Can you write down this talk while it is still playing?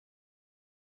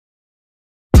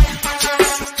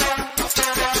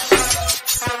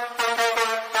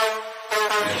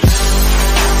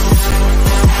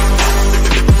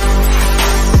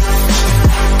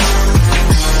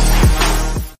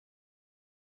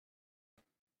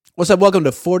What's up? Welcome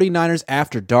to 49ers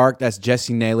After Dark. That's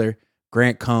Jessie Naylor,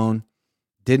 Grant Cohn.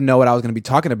 Didn't know what I was going to be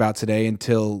talking about today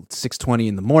until 6:20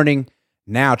 in the morning.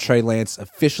 Now Trey Lance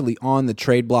officially on the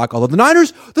trade block. Although the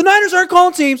Niners aren't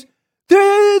calling teams.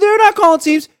 They're not calling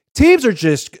teams. Teams are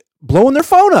just blowing their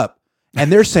phone up.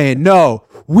 And they're saying, no,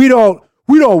 we don't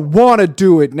want to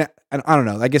do it now. And I don't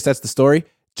know. I guess that's the story.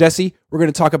 Jesse, we're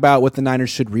going to talk about what the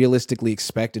Niners should realistically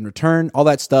expect in return, all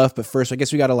that stuff. But first, I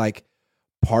guess we got to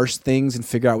parse things and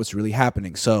figure out what's really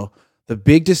happening. So the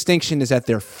big distinction is that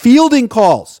they're fielding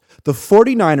calls. The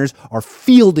 49ers are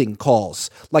fielding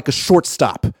calls like a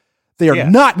shortstop. They are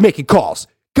not making calls.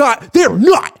 God, they're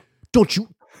not. Don't you?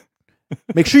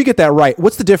 Make sure you get that right.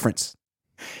 What's the difference?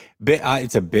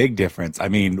 It's a big difference. I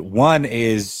mean, one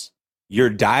is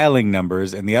you're dialing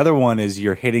numbers, and the other one is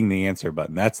you're hitting the answer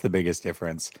button. That's the biggest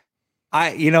difference.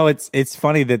 It's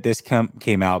funny that this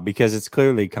came out because it's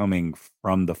clearly coming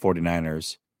from the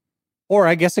 49ers. Or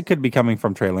I guess it could be coming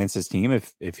from Trey Lance's team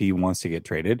if he wants to get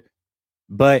traded.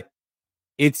 But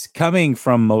it's coming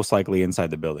from most likely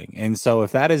inside the building. And so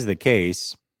if that is the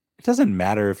case, it doesn't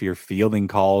matter if you're fielding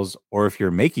calls or if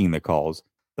you're making the calls.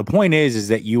 The point is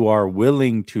that you are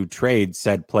willing to trade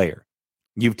said player.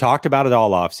 You've talked about it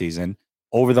all offseason.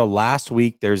 Over the last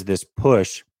week, there's this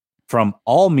push from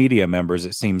all media members.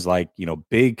 It seems like,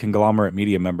 big conglomerate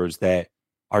media members that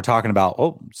are talking about,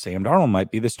 Sam Darnold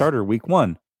might be the starter week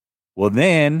 1. Well,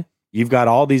 then you've got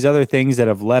all these other things that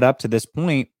have led up to this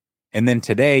point. And then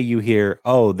today you hear,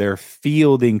 they're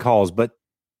fielding calls, but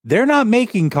they're not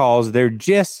making calls. They're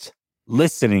just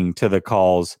listening to the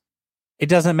calls. It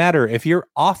doesn't matter. If you're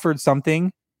offered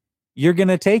something, you're going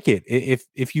to take it.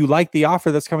 If you like the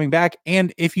offer that's coming back,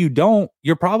 and if you don't,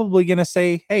 you're probably going to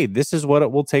say, hey, this is what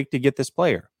it will take to get this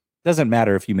player. Doesn't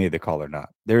matter if you made the call or not.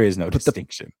 There is no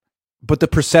distinction. But the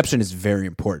perception is very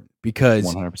important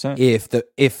because 100%.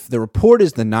 If the report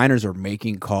is the Niners are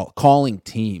making calling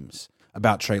teams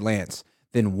about Trey Lance,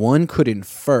 then one could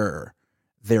infer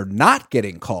they're not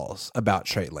getting calls about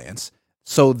Trey Lance.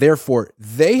 So therefore,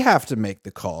 they have to make the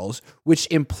calls, which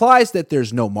implies that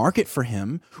there's no market for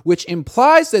him, which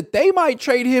implies that they might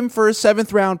trade him for a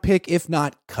 7th round pick, if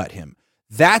not cut him.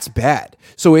 That's bad.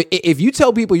 So if you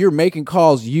tell people you're making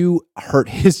calls, you hurt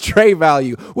his trade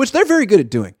value, which they're very good at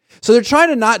doing. So they're trying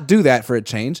to not do that for a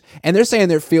change. And they're saying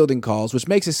they're fielding calls, which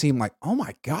makes it seem like, oh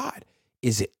my God,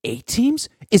 is it 8 teams?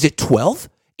 Is it 12?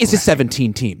 Is it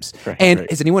 17 teams?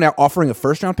 Is anyone out offering a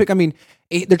 1st round pick? I mean,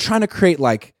 they're trying to create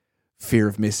fear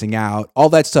of missing out, all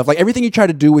that stuff. Everything you try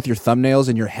to do with your thumbnails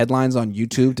and your headlines on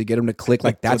YouTube to get them to click,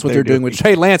 that's what they're doing with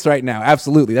Trey Lance right now.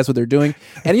 Absolutely. That's what they're doing.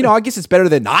 And, I guess it's better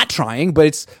than not trying, but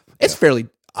it's fairly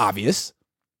obvious.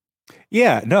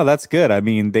 Yeah, no, that's good. I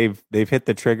mean, they've hit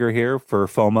the trigger here for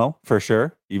FOMO, for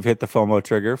sure. You've hit the FOMO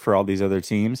trigger for all these other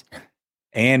teams.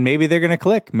 And maybe they're going to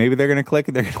click. Maybe they're going to click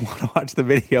and they're going to want to watch the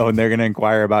video and they're going to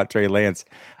inquire about Trey Lance.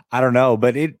 I don't know,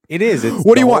 but it is.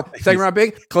 What do you want? 2nd round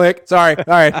pick? Click. Sorry. All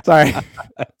right. Sorry.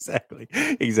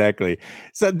 Exactly.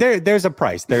 So there's a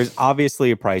price. There's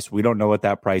obviously a price. We don't know what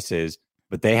that price is,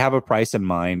 but they have a price in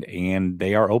mind and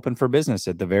they are open for business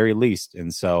at the very least.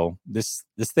 And so this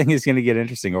thing is going to get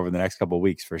interesting over the next couple of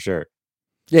weeks for sure.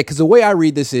 Yeah, because the way I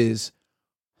read this is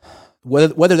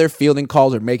whether they're fielding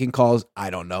calls or making calls, I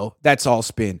don't know. That's all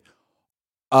spin.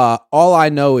 All I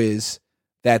know is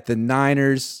that the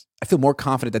Niners, I feel more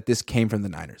confident that this came from the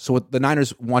Niners. So what the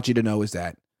Niners want you to know is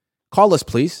that call us,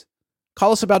 please.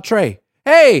 Call us about Trey.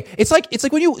 Hey, it's like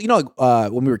when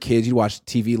when we were kids, you'd watch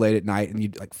TV late at night and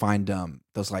you'd find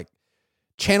those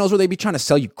channels where they'd be trying to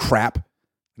sell you crap.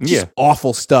 Just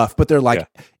awful stuff. But they're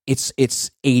it's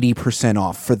 80%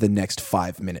 off for the next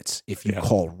 5 minutes if you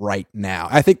call right now.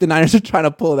 I think the Niners are trying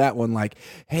to pull that one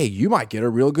hey, you might get a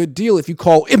real good deal if you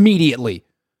call immediately.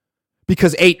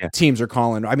 Because 8 teams are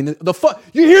calling. I mean, you hear the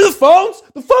phones?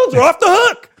 The phones are off the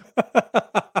hook.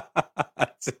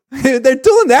 They're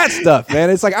doing that stuff, man.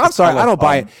 It's I'm sorry, I don't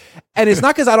buy it. And it's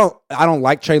not because I don't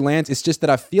like Trey Lance. It's just that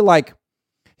I feel like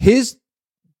the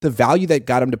value that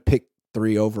got him to pick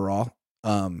 3 overall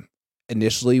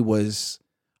initially was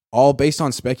all based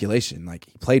on speculation.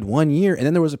 He played 1 year and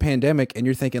then there was a pandemic and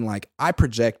you're thinking I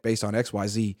project based on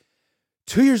XYZ.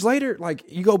 2 years later,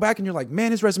 you go back and you're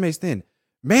man, his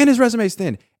resume's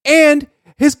thin. And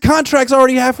his contract's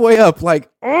already halfway up.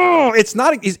 It's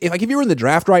not. If you were in the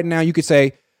draft right now, you could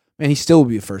say, man, he still would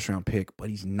be a 1st round pick, but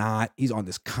he's not. He's on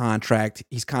this contract.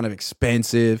 He's kind of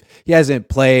expensive. He hasn't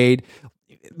played.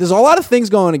 There's a lot of things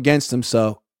going against him.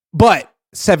 But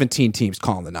 17 teams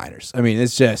calling the Niners. I mean,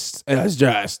 it's a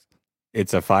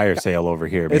fire sale over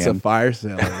here, man. It's a fire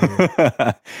sale over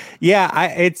here. Yeah,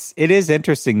 it is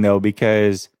interesting though,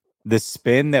 because the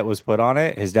spin that was put on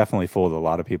it has definitely fooled a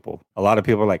lot of people. A lot of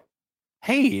people are like,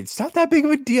 hey, it's not that big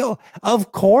of a deal.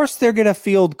 Of course they're going to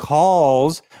field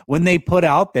calls when they put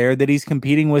out there that he's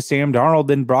competing with Sam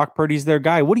Darnold and Brock Purdy's their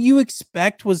guy. What do you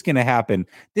expect was going to happen?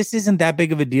 This isn't that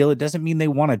big of a deal. It doesn't mean they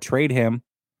want to trade him.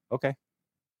 Okay.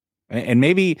 And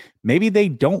maybe they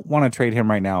don't want to trade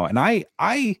him right now. And I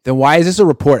then why is this a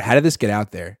report? How did this get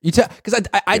out there? Because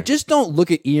I just don't look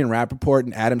at Ian Rappaport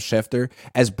and Adam Schefter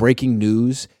as breaking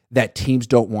news that teams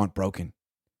don't want broken.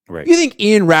 Right. You think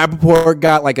Ian Rappaport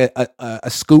got like a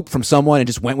scoop from someone and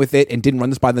just went with it and didn't run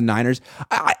this by the Niners?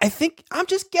 I think I'm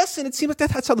just guessing. It seems like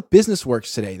that's how the business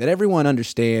works today. That everyone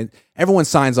understands, everyone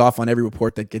signs off on every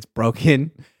report that gets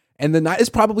broken, and this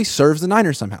probably serves the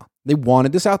Niners somehow. They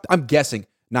wanted this out. I'm guessing.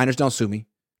 Niners, don't sue me,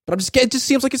 but it just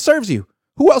seems like it serves you.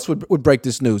 Who else would break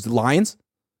this news? The Lions?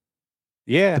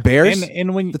 Yeah, the Bears,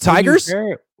 and when the Tigers, when you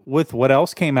compare it with what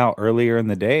else came out earlier in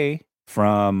the day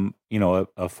from a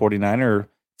 49er.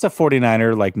 It's a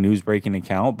 49er like news breaking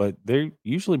account, but they're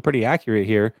usually pretty accurate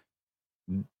here.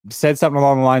 Said something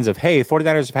along the lines of, hey,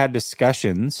 49ers have had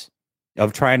discussions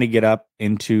of trying to get up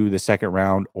into the second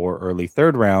round or early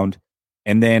third round.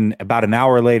 And then about an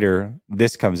hour later,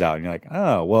 this comes out and you're like,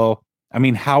 oh, well, I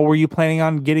mean, how were you planning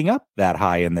on getting up that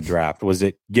high in the draft? Was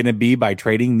it going to be by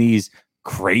trading these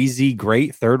crazy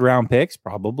great third round picks?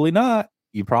 Probably not.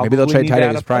 You probably maybe they'll trade Ty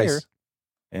Davis Price.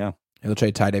 Yeah. They'll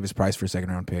trade Ty Davis Price for a second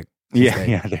round pick.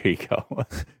 Yeah, there you go.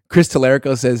 Chris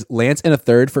Tellerico says Lance and a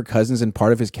third for Cousins and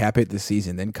part of his cap hit this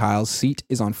season. Then Kyle's seat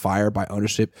is on fire by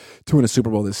ownership to win a Super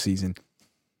Bowl this season.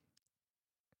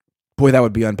 Boy, that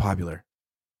would be unpopular.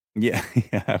 Yeah,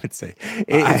 I would say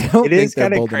it is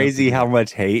kind of crazy how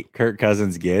much hate Kirk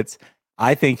Cousins gets.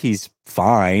 I think he's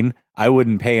fine. I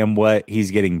wouldn't pay him what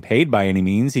he's getting paid by any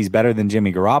means. He's better than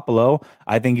Jimmy Garoppolo.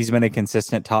 I think he's been a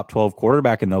consistent top 12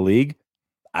 quarterback in the league.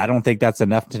 I don't think that's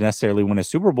enough to necessarily win a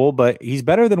Super Bowl, but he's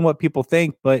better than what people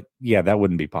think. But yeah, that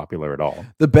wouldn't be popular at all.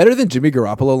 The better than Jimmy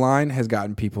Garoppolo line has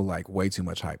gotten people like way too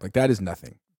much hype. Like that is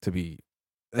nothing to be.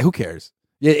 Who cares?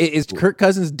 Yeah, is Kirk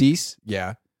Cousins decent?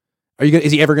 Yeah.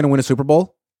 Is he ever going to win a Super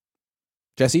Bowl?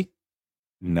 Jesse?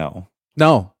 No,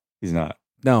 he's not.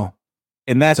 No,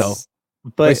 and that's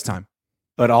waste time.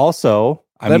 But also,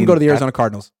 let him go to the Arizona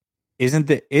Cardinals. Isn't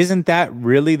that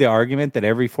really the argument that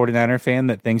every 49er fan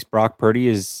that thinks Brock Purdy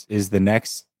is the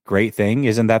next great thing?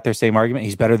 Isn't that their same argument?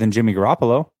 He's better than Jimmy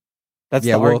Garoppolo. That's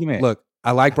the argument. Look,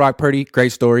 I like Brock Purdy.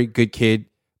 Great story, good kid,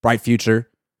 bright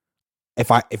future. If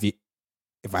I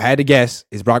had to guess,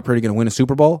 is Brock Purdy going to win a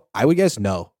Super Bowl? I would guess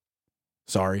no.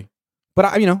 Sorry, but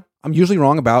I'm usually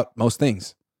wrong about most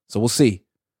things, so we'll see.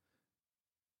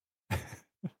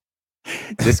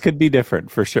 This could be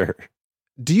different for sure.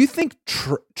 Do you think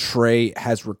Trey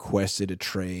has requested a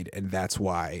trade and that's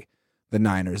why the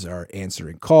Niners are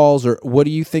answering calls? Or what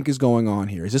do you think is going on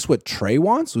here? Is this what Trey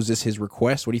wants? Was this his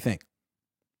request? What do you think?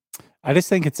 I just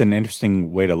think it's an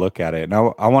interesting way to look at it. And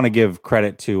I want to give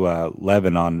credit to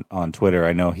Levin on Twitter.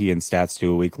 I know he and Stats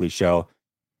do a weekly show.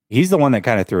 He's the one that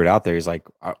kind of threw it out there. He's like,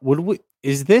 would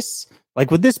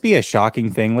this be a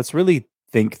shocking thing? Let's really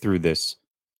think through this.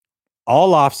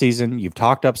 All offseason, you've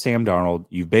talked up Sam Darnold.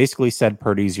 You've basically said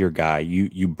Purdy's your guy.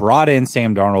 You brought in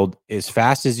Sam Darnold as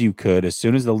fast as you could as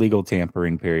soon as the legal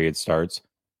tampering period starts.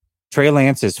 Trey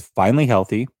Lance is finally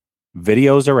healthy.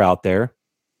 Videos are out there.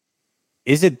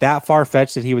 Is it that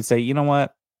far-fetched that he would say, you know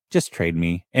what, just trade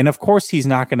me? And of course, he's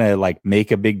not going to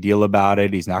make a big deal about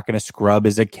it. He's not going to scrub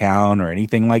his account or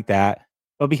anything like that.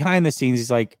 But behind the scenes,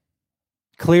 he's like,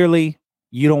 clearly,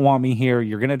 you don't want me here.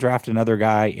 You're going to draft another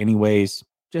guy anyways.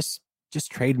 Just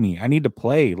trade me. I need to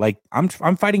play. I'm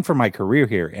fighting for my career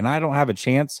here, and I don't have a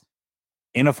chance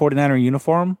in a 49er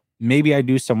uniform. Maybe I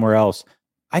do somewhere else.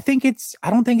 I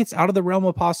don't think it's out of the realm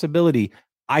of possibility.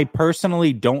 I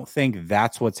personally don't think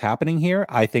that's what's happening here.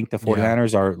 I think the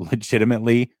 49ers are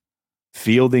legitimately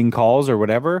fielding calls or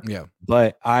whatever. Yeah.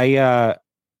 But I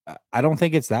don't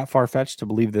think it's that far-fetched to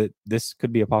believe that this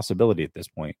could be a possibility at this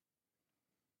point.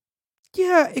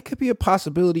 Yeah, it could be a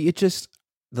possibility. It just,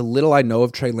 the little I know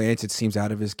of Trey Lance, it seems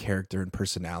out of his character and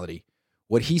personality.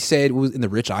 What he said was in the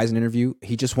Rich Eisen interview,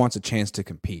 he just wants a chance to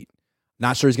compete.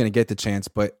 Not sure he's going to get the chance,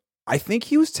 but I think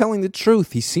he was telling the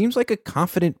truth. He seems like a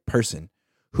confident person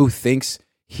who thinks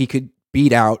he could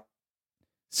beat out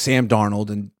Sam Darnold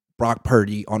and Brock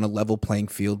Purdy on a level playing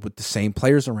field with the same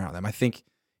players around them. I think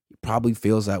he probably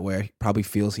feels that way. He probably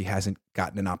feels he hasn't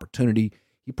gotten an opportunity.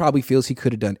 He probably feels he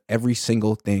could have done every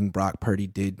single thing Brock Purdy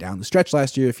did down the stretch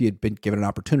last year if he had been given an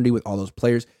opportunity with all those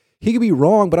players. He could be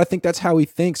wrong, but I think that's how he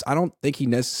thinks. I don't think he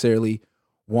necessarily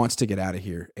wants to get out of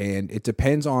here. And it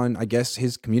depends on, I guess,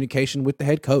 his communication with the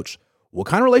head coach. What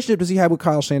kind of relationship does he have with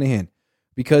Kyle Shanahan?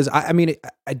 Because I mean,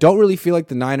 I don't really feel like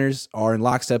the Niners are in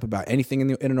lockstep about anything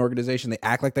in an organization. They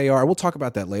act like they are. We'll talk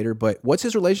about that later. But what's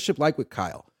his relationship like with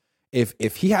Kyle?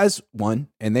 If he has one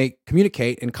and they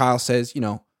communicate, and Kyle says,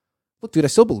 look, dude, I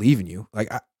still believe in you.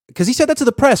 Like, because he said that to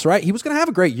the press, right? He was going to have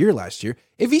a great year last year.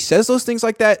 If he says those things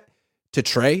like that to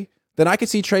Trey, then I could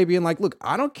see Trey being like, look,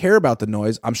 I don't care about the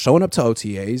noise. I'm showing up to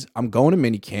OTAs. I'm going to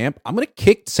minicamp. I'm going to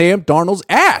kick Sam Darnold's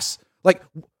ass. Like,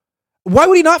 why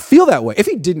would he not feel that way? If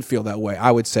he didn't feel that way,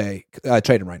 I would say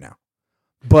trade him right now.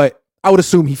 But I would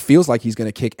assume he feels like he's going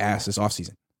to kick ass this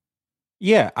offseason.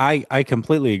 Yeah, I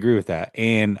completely agree with that.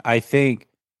 And I think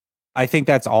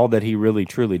that's all that he really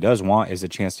truly does want is a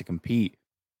chance to compete.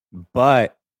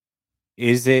 But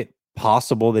is it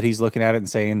possible that he's looking at it and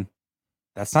saying,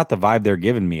 that's not the vibe they're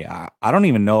giving me? I don't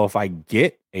even know if I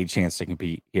get a chance to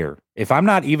compete here. If I'm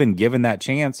not even given that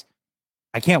chance,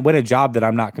 I can't win a job that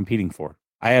I'm not competing for.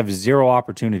 I have zero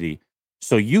opportunity.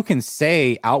 So you can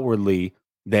say outwardly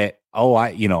that,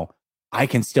 I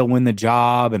can still win the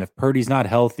job. And if Purdy's not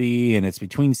healthy and it's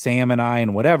between Sam and I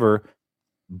and whatever,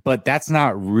 but that's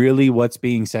not really what's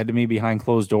being said to me behind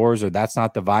closed doors, or that's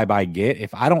not the vibe I get.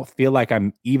 If I don't feel like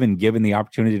I'm even given the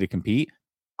opportunity to compete,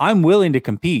 I'm willing to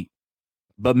compete.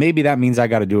 But maybe that means I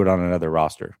got to do it on another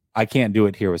roster. I can't do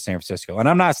it here with San Francisco. And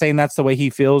I'm not saying that's the way he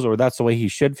feels or that's the way he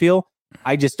should feel.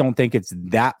 I just don't think it's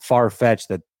that far-fetched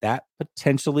that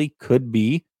potentially could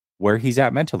be where he's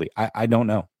at mentally. I don't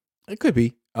know. It could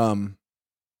be.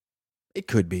 It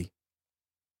could be.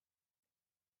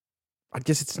 I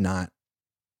guess it's not.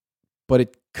 But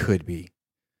it could be.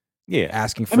 Yeah.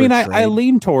 Asking for a trade. I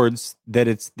lean towards that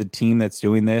it's the team that's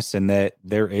doing this and that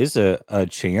there is a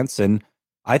chance. And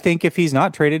I think if he's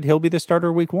not traded, he'll be the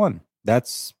starter week 1.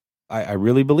 I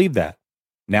really believe that.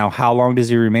 Now, how long does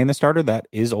he remain the starter? That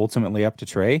is ultimately up to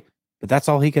Trey, but that's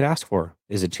all he could ask for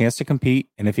is a chance to compete.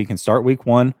 And if he can start week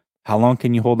 1, how long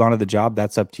can you hold on to the job?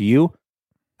 That's up to you.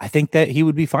 I think that he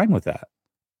would be fine with that.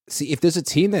 See, if there's a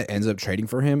team that ends up trading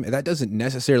for him, that doesn't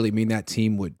necessarily mean that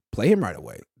team would play him right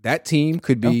away. That team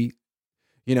could be,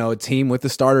 a team with the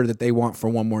starter that they want for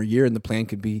one more year. And the plan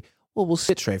could be, well, we'll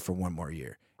sit Trey for one more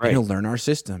year. Right. And he'll learn our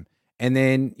system. And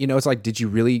then, it's like, did you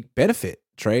really benefit,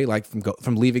 Trey, like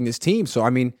from leaving this team? So, I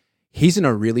mean, he's in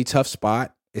a really tough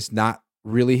spot. It's not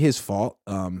really his fault.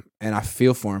 And I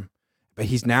feel for him. But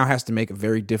he now has to make a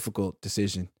very difficult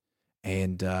decision.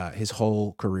 And his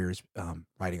whole career is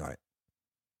riding on it.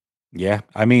 Yeah,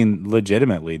 I mean,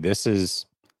 legitimately, this is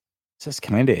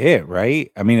kind of it,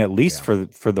 right? I mean, at least for the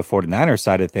 49ers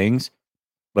side of things.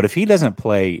 But if he doesn't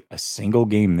play a single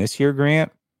game this year,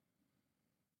 Grant,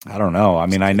 I don't know. I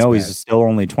mean, I know he's still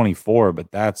only 24,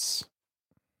 but that's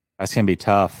going to be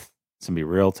tough. It's going to be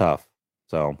real tough.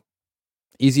 So,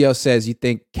 Ezio says, you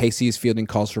think KC is fielding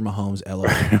calls for Mahomes? LOL.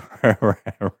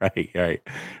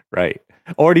 Right.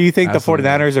 Or do you think Absolutely. The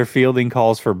 49ers are fielding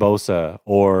calls for Bosa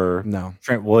or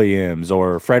Trent Williams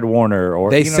or Fred Warner? Or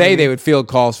they say they would field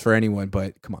calls for anyone,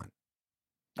 but come on.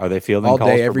 Are they fielding all calls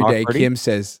day, for every Brock day? Purdy? Kim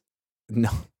says no.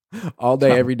 All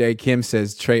day, every day. Kim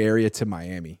says Trey area to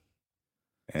Miami.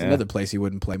 It's another place he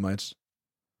wouldn't play much.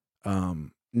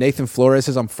 Nathan Flores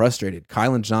says, I'm frustrated.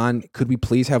 Kyle and John, could we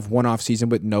please have one off season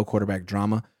with no quarterback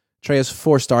drama? Trey has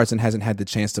 4 starts and hasn't had the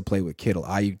chance to play with Kittle,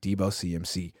 Ayuk, Debo,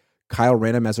 CMC. Kyle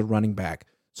ran him as a running back.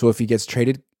 So if he gets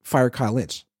traded, fire Kyle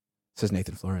Lynch, says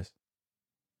Nathan Flores.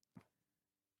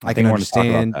 I can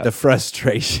understand the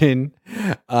frustration.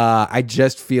 I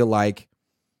just feel like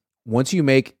once you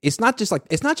make, it's not just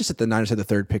that the Niners had the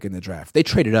 3rd pick in the draft. They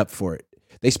traded up for it.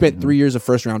 They spent 3 years of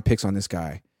first round picks on this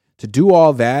guy. To do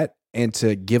all that and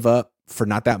to give up for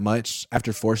not that much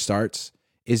after 4 starts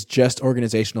is just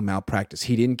organizational malpractice.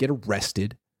 He didn't get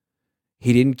arrested.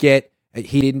 He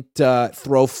didn't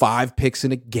throw 5 picks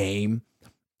in a game.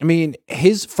 I mean,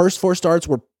 his first 4 starts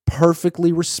were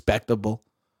perfectly respectable.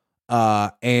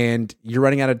 And you're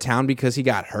running out of town because he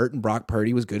got hurt and Brock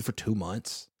Purdy was good for 2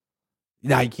 months.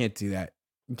 No, you can't do that.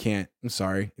 You can't. I'm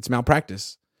sorry. It's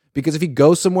malpractice. Because if he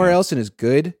goes somewhere else and is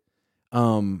good,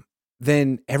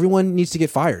 then everyone needs to get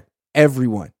fired.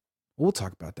 Everyone. We'll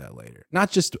talk about that later.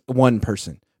 Not just one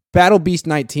person. Battle Beast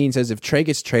 19 says, if Trey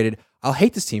gets traded, I'll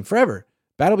hate this team forever.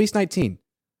 Battle Beast 19.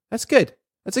 That's good.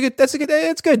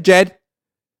 That's good, Jed.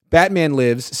 Batman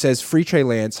Lives says, free Trey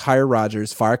Lance, hire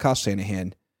Rodgers, fire Kyle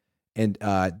Shanahan, and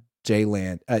Jay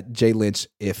Lynch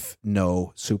if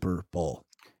no Super Bowl.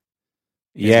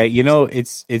 Yeah,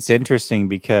 it's interesting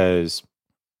because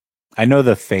I know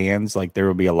the fans, like, there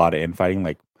will be a lot of infighting,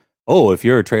 like, oh, if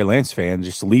you're a Trey Lance fan,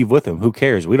 just leave with him. Who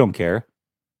cares? We don't care.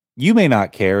 You may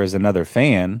not care as another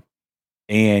fan,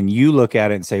 and you look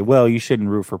at it and say, well, you shouldn't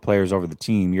root for players over the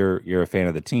team. You're a fan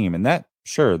of the team, and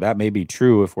Sure, that may be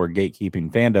true if we're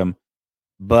gatekeeping fandom,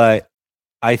 but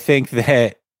I think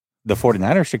that the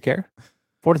 49ers should care.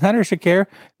 49ers should care.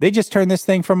 They just turned this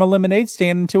thing from a lemonade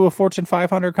stand into a Fortune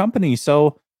 500 company.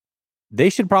 So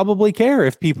they should probably care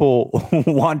if people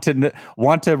want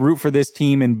to root for this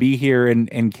team and be here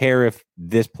and care if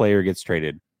this player gets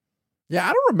traded. Yeah,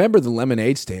 I don't remember the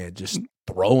lemonade stand just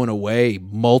throwing away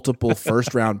multiple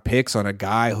first round picks on a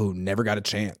guy who never got a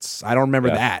chance. I don't remember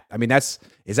that. I mean, is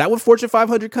that what Fortune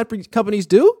 500 companies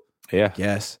do? Yeah.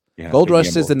 Yes. Yeah, Gold Rush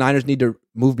says the Niners need to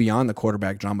move beyond the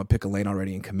quarterback drama, pick a lane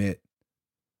already and commit.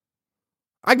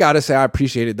 I gotta say I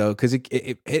appreciate it though, because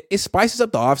it spices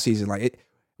up the offseason. Like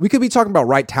we could be talking about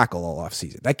right tackle all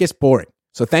offseason. That gets boring.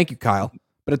 So thank you, Kyle.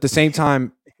 But at the same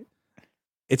time,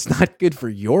 it's not good for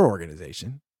your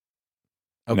organization.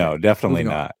 Okay, no, definitely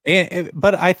not.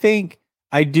 But I think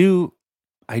I do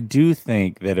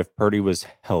think that if Purdy was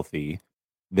healthy,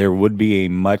 there would be a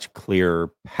much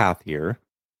clearer path here,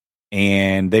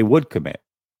 and they would commit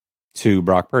to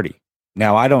Brock Purdy.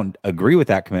 Now, I don't agree with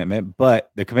that commitment,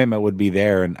 but the commitment would be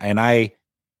there, and I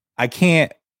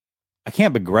can't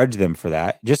begrudge them for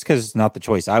that just because it's not the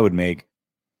choice I would make.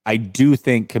 I do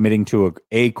think committing to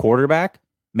a quarterback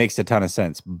makes a ton of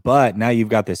sense, but now you've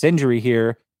got this injury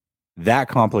here. That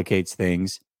complicates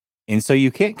things. And so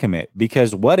you can't commit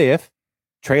because what if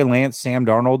Trey Lance, Sam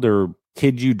Darnold, or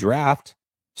kid you draft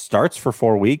starts for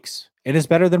 4 weeks and is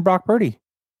better than Brock Purdy?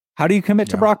 How do you commit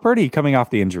to Brock Purdy coming off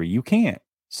the injury? You can't.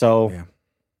 So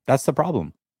that's the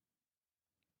problem.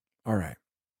 All right.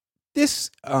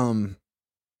 This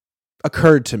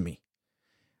occurred to me.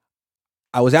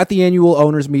 I was at the annual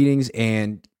owners meetings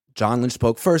and John Lynch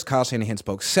spoke first. Kyle Shanahan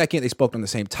spoke second. They spoke on the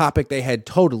same topic. They had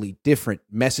totally different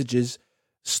messages,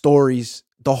 stories,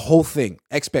 the whole thing,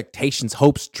 expectations,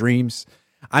 hopes, dreams.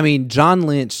 I mean, John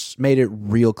Lynch made it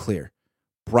real clear.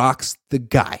 Brock's the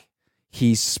guy.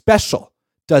 He's special.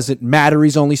 Doesn't matter.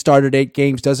 He's only started 8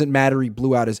 games. Doesn't matter. He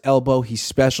blew out his elbow. He's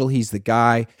special. He's the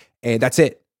guy. And that's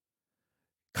it.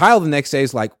 Kyle the next day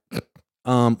is like,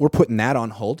 we're putting that on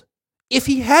hold. If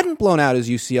he hadn't blown out his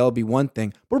UCL, it'd be one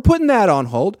thing. We're putting that on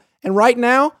hold. And right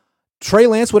now, Trey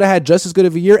Lance would have had just as good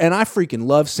of a year, and I freaking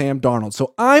love Sam Darnold.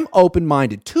 So I'm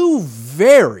open-minded. 2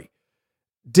 very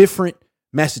different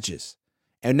messages.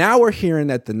 And now we're hearing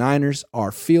that the Niners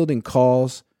are fielding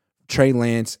calls, Trey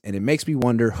Lance, and it makes me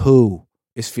wonder who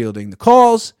is fielding the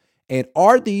calls, and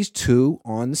are these two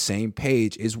on the same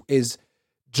page? Is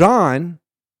John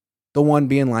the one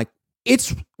being like,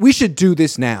 we should do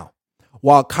this now?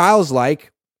 While Kyle's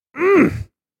like, I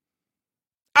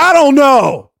don't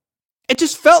know. It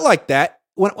just felt like that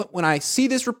when I see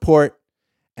this report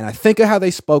and I think of how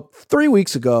they spoke 3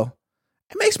 weeks ago.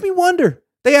 It makes me wonder.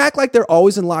 They act like they're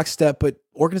always in lockstep, but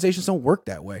organizations don't work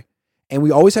that way. And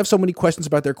we always have so many questions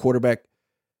about their quarterback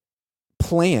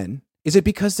plan. Is it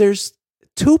because there's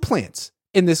 2 plans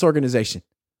in this organization?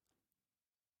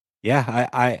 Yeah,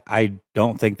 I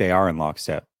don't think they are in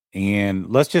lockstep. And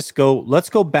let's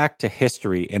go back to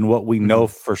history and what we know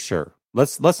for sure.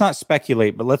 Let's not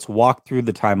speculate, but let's walk through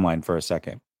the timeline for a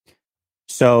second.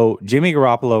 So Jimmy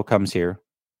Garoppolo comes here.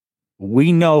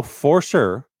 We know for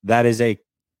sure that is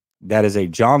a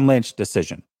John Lynch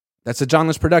decision. That's a John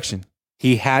Lynch production.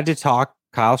 He had to talk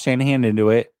Kyle Shanahan into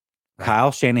it. Right.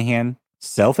 Kyle Shanahan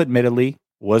self-admittedly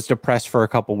was depressed for a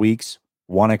couple weeks,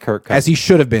 wanted Kirk Cousins. As he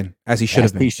should have been. As he should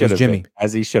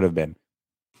have been.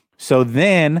 So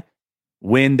then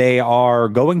when they are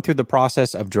going through the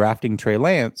process of drafting Trey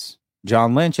Lance,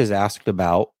 John Lynch is asked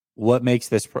about what makes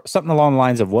this something along the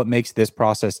lines of what makes this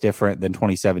process different than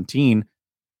 2017.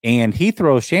 And he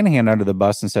throws Shanahan under the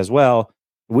bus and says, well,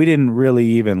 we didn't really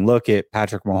even look at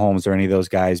Patrick Mahomes or any of those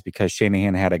guys because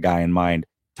Shanahan had a guy in mind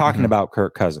talking about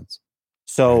Kirk Cousins.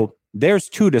 So there's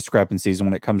 2 discrepancies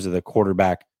when it comes to the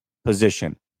quarterback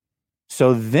position.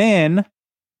 So then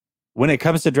when it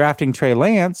comes to drafting Trey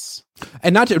Lance,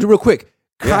 and not to, real quick,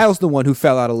 Kyle's the one who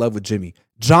fell out of love with Jimmy.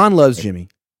 John loves Jimmy.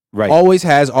 Right. Always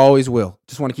has, always will.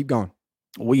 Just want to keep going.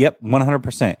 Well, yep,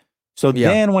 100%. So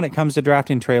then when it comes to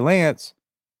drafting Trey Lance,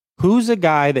 who's a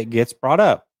guy that gets brought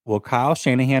up? Well, Kyle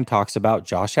Shanahan talks about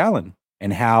Josh Allen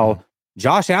and how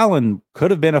Josh Allen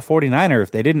could have been a 49er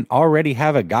if they didn't already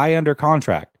have a guy under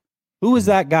contract. Who was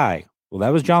that guy? Well,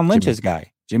 that was John Lynch's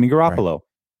guy, Jimmy Garoppolo.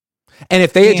 Right. And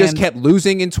if they had just kept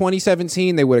losing in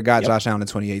 2017, they would have got Josh Allen in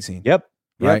 2018. Yep.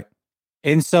 Right.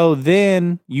 And so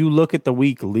then you look at the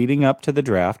week leading up to the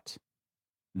draft,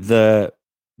 the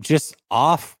just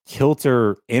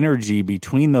off-kilter energy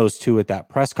between those two at that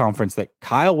press conference that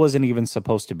Kyle wasn't even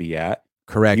supposed to be at.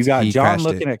 Correct. You got John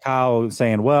looking at Kyle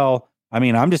saying, well, I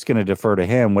mean, I'm just going to defer to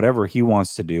him, whatever he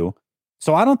wants to do.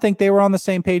 So I don't think they were on the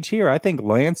same page here. I think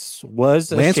Lance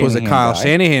was a Kyle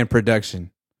Shanahan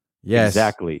production. Yes.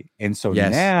 Exactly. And so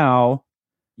now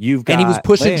you've got, and he was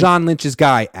pushing Lance. John Lynch's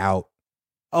guy out.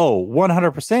 Oh,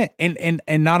 100%.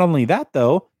 And not only that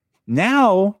though,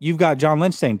 now you've got John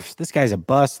Lynch saying, this guy's a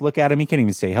bust. Look at him. He can't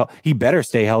even stay healthy. He better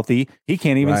stay healthy. He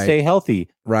can't even stay healthy.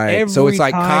 Right. So it's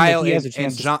like Kyle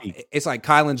and John. It's like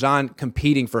Kyle and John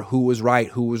competing for who was right,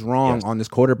 who was wrong on this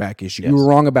quarterback issue. You were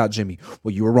wrong about Jimmy.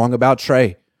 Well, you were wrong about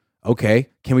Trey. Okay.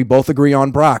 Can we both agree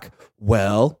on Brock?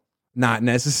 Well, not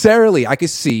necessarily. I could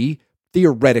see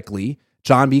theoretically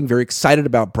John being very excited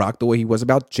about Brock the way he was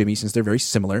about Jimmy, since they're very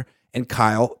similar. And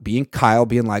Kyle being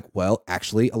like, well,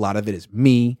 actually, a lot of it is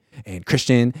me and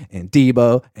Christian and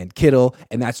Debo and Kittle,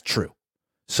 and that's true.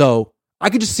 So I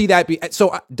could just see that be.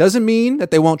 So doesn't mean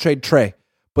that they won't trade Trey,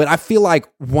 but I feel like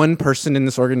one person in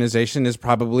this organization is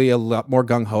probably a lot more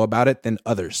gung-ho about it than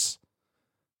others.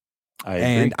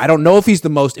 And I don't know if he's the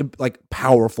most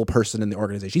powerful person in the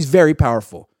organization. He's very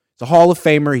powerful. He's a Hall of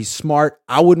Famer. He's smart.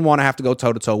 I wouldn't want to have to go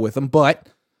toe-to-toe with him, but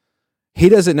he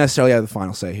doesn't necessarily have the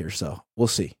final say here, so we'll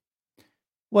see.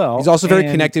 Well, he's also very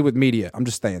connected with media. I'm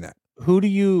just saying that. Who do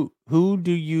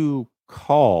you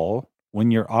call when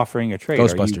you're offering a trade?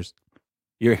 Ghostbusters.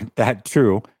 You're that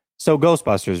true. So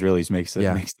Ghostbusters really makes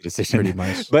the decision. Pretty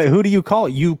much. But who do you call?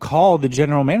 You call the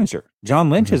general manager. John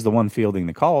Lynch is the one fielding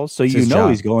the calls. So he's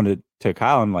going to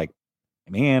Kyle and like,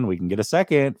 man, we can get a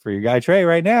second for your guy Trey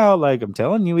right now. Like I'm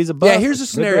telling you, he's a bust. Yeah, here's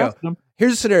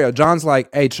a scenario. John's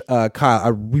like, hey,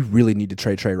 Kyle, we really need to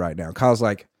trade Trey right now. Kyle's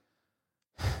like,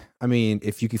 I mean,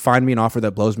 if you can find me an offer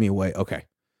that blows me away, okay.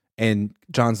 And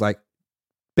John's like,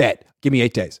 bet, give me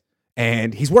 8 days.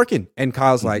 And he's working. And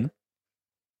Kyle's like,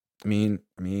 I mean,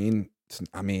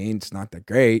 it's not that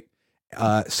great.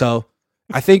 So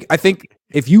I think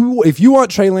if you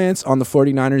want Trey Lance on the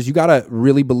 49ers, you got to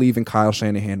really believe in Kyle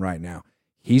Shanahan right now.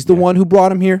 He's the one who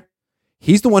brought him here.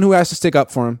 He's the one who has to stick up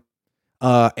for him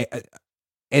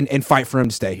and fight for him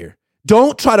to stay here.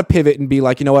 Don't try to pivot and be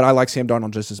like, you know what, I like Sam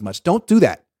Darnold just as much. Don't do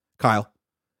that, Kyle.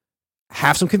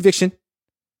 Have some conviction,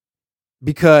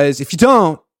 because if you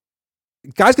don't,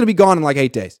 the guy's going to be gone in like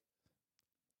 8 days.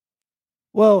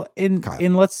 Well,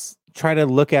 and let's try to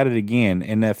look at it again.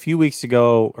 And a few weeks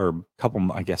ago, or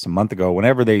a month ago,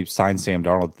 whenever they signed Sam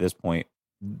Darnold at this point,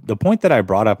 the point that I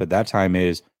brought up at that time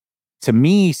is, to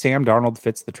me, Sam Darnold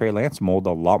fits the Trey Lance mold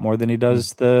a lot more than he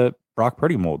does the Brock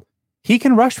Purdy mold. He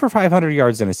can rush for 500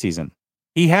 yards in a season.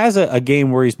 He has a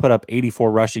game where he's put up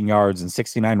 84 rushing yards and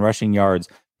 69 rushing yards.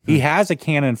 He has a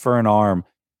cannon for an arm.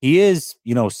 He is,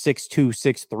 6'2",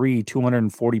 6'3",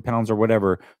 240 pounds or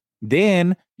whatever.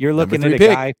 Then you're looking at a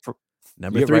guy for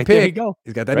number 3 pick. There you go.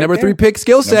 He's got that number 3 pick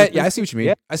skill set. Yeah, I see what you mean.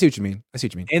 Yeah. I see what you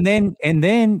mean. And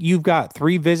then you've got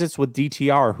 3 visits with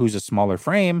DTR, who's a smaller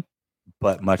frame,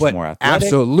 but much more athletic.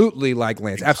 Absolutely like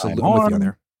Lance. Absolutely. I'm with you on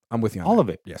there. I'm with you on all that. of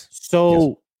it. Yes.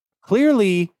 So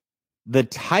clearly the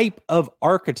type of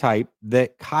archetype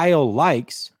that Kyle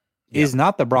likes is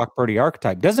not the Brock Purdy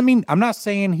archetype. Doesn't mean, I'm not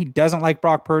saying he doesn't like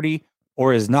Brock Purdy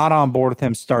or is not on board with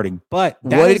him starting, but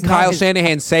what did Kyle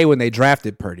Shanahan say when they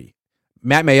drafted Purdy?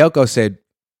 Matt Mayoko said,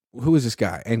 who is this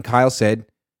guy? And Kyle said,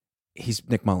 he's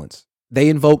Nick Mullins. They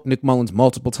invoked Nick Mullins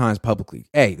multiple times publicly.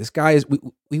 Hey, this guy is,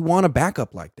 we want a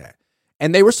backup like that.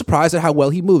 And they were surprised at how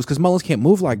well he moves, because Mullins can't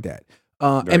move like that.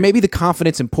 And maybe the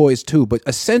confidence and poise too. But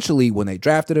essentially, when they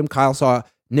drafted him, Kyle saw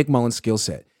Nick Mullins' skill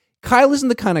set. Kyle isn't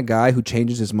the kind of guy who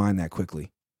changes his mind that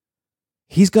quickly.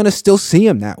 He's going to still see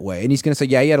him that way. And he's going to say,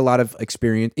 yeah, he had a lot of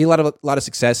experience, a lot of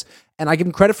success. And I give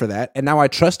him credit for that. And now I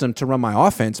trust him to run my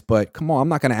offense. But come on, I'm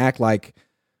not going to act like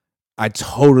I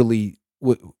totally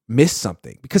miss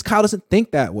something, because Kyle doesn't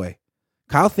think that way.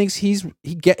 Kyle thinks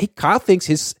Kyle thinks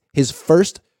his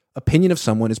first opinion of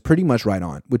someone is pretty much right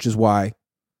on, which is why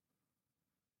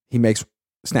he makes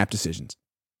snap decisions.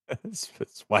 That's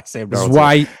why Sam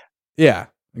Darnold. Yeah,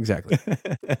 exactly.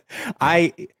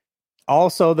 I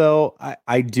also, though,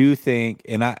 I do think,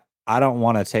 and I don't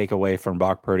want to take away from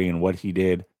Brock Purdy and what he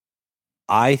did.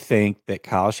 I think that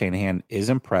Kyle Shanahan is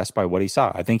impressed by what he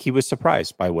saw. I think he was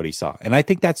surprised by what he saw. And I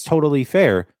think that's totally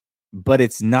fair, but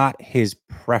it's not his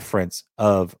preference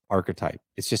of archetype.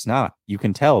 It's just not. You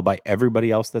can tell by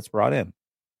everybody else that's brought in.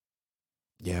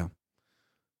 Yeah.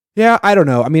 Yeah, I don't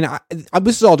know. I mean,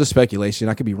 this is all just speculation.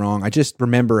 I could be wrong. I just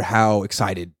remember how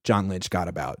excited John Lynch got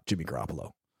about Jimmy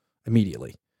Garoppolo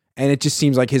immediately. And it just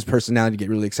seems like his personality to get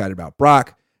really excited about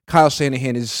Brock. Kyle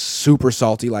Shanahan is super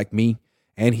salty like me,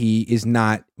 and he is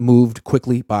not moved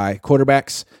quickly by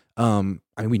quarterbacks. I mean,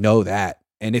 we know that.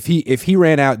 And if he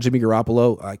ran out Jimmy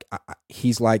Garoppolo, like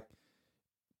he's like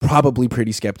probably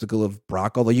pretty skeptical of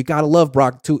Brock, although you got to love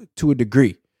Brock to a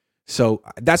degree. So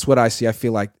that's what I see. I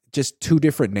feel like just two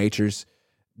different natures.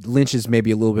 Lynch is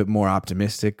maybe a little bit more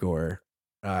optimistic or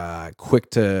quick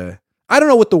to. I don't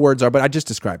know what the words are, but I just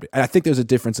described it. And I think there's a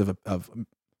difference of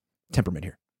temperament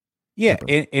here. Yeah,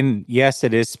 and yes,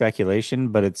 it is speculation,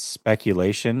 but it's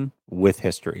speculation with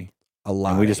history. A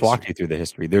lot. And we just walked you through the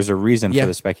history. There's a reason for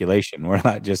the speculation. We're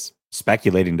not just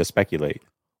speculating to speculate.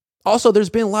 Also, there's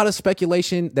been a lot of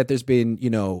speculation that there's been,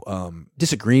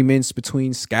 disagreements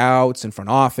between scouts and front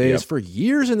office for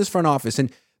years in this front office.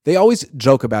 And they always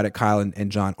joke about it, Kyle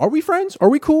and John. Are we friends? Are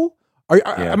we cool?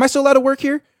 Am I still allowed to work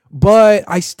here? But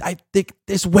I think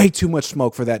there's way too much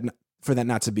smoke for that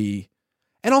not to be.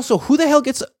 And also, who the hell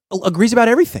agrees about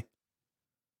everything?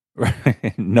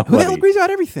 Right. Nobody. Who the hell agrees about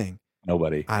everything?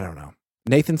 Nobody. I don't know.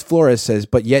 Nathan Flores says,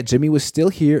 but yet Jimmy was still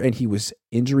here and he was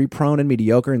injury prone and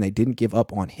mediocre and they didn't give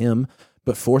up on him.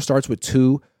 But 4 starts with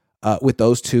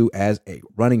those two as a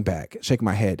running back. Shake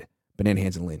my head. Banana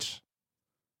Hands and Lynch.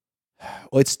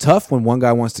 Well, it's tough when one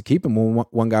guy wants to keep him, when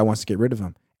one guy wants to get rid of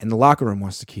him, and the locker room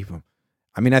wants to keep him.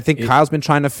 I mean, I think Kyle's been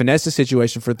trying to finesse the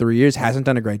situation for 3 years, hasn't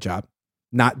done a great job.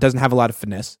 Doesn't have a lot of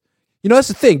finesse. That's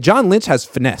the thing. John Lynch has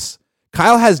finesse.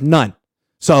 Kyle has none.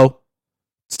 So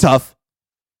it's tough.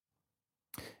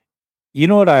 You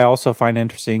know what I also find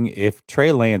interesting? If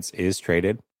Trey Lance is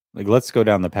traded, let's go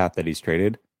down the path that he's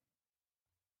traded.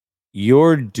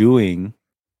 You're doing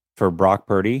for Brock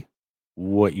Purdy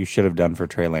what you should have done for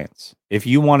Trey Lance. If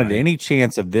you wanted any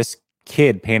chance of this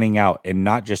kid panning out and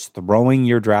not just throwing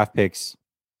your draft picks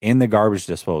in the garbage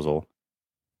disposal,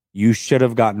 you should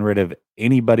have gotten rid of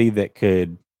anybody that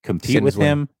could compete with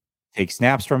him, take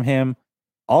snaps from him,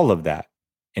 all of that.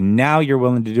 And now you're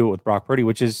willing to do it with Brock Purdy,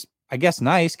 which is, I guess,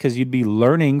 nice because you'd be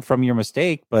learning from your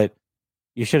mistake, but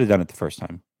you should have done it the first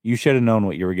time. You should have known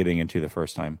what you were getting into the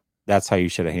first time. That's how you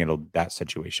should have handled that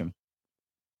situation.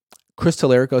 Chris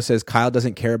Tellerico says Kyle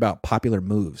doesn't care about popular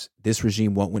moves. This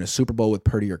regime won't win a Super Bowl with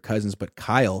Purdy or Cousins, but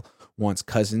Kyle wants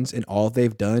Cousins, and all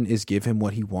they've done is give him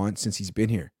what he wants since he's been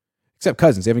here. Except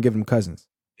Cousins. They haven't given him Cousins.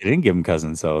 They didn't give him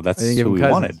Cousins, though. That's who we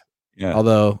wanted. Yeah.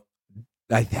 Although,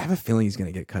 I have a feeling he's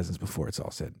going to get Cousins before it's all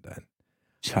said and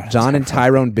done. John and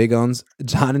Tyrone Bigums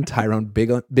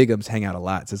hang out a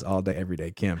lot. It says all day, every day,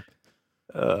 Kim.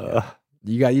 You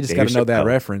just got to know that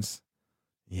reference.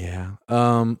 Yeah.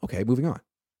 Okay, moving on.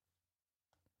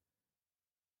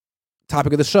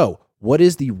 Topic of the show. What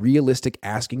is the realistic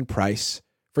asking price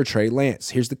for Trey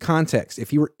Lance? Here's the context. If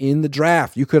he were in the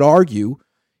draft, you could argue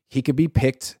he could be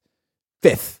picked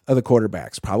 5th of the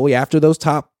quarterbacks, probably after those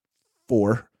top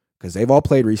 4, because they've all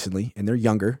played recently and they're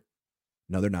younger.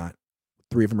 No, they're not.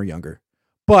 3 of them are younger.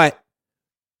 But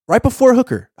right before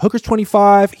Hooker. Hooker's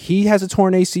 25. He has a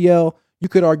torn ACL. You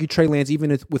could argue Trey Lance,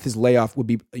 even with his layoff, would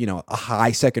be a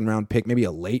high 2nd round pick, maybe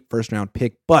a late 1st round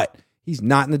pick. But he's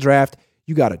not in the draft.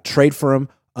 You got to trade for him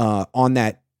on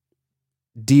that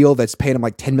deal that's paying him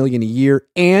like $10 million a year,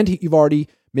 and you've already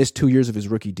missed 2 years of his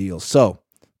rookie deal, so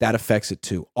that affects it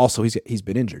too. Also, he's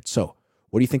been injured. So,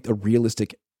 what do you think a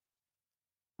realistic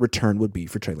return would be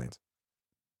for Trey Lance?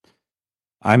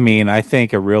 I mean, I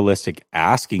think a realistic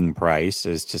asking price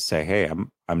is to say, "Hey,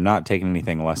 I'm not taking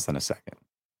anything less than a second.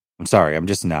 I'm sorry, I'm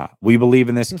just not. We believe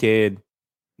in this kid.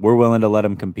 We're willing to let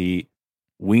him compete.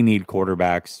 We need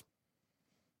quarterbacks.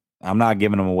 I'm not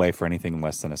giving them away for anything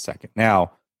less than a second."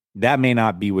 Now, that may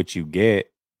not be what you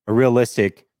get. A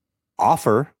realistic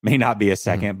offer may not be a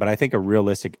second, but I think a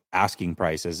realistic asking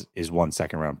price is 1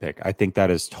 second round pick. I think that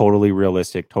is totally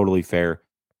realistic, totally fair.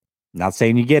 Not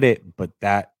saying you get it, but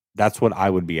that's what I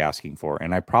would be asking for,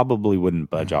 and I probably wouldn't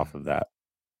budge off of that.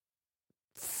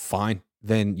 Fine.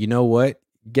 Then you know what?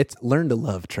 Learn to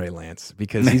love Trey Lance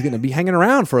because he's going to be hanging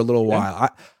around for a little while.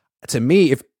 To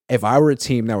me, if I were a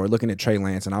team that were looking at Trey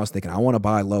Lance and I was thinking, I want to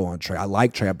buy low on Trey, I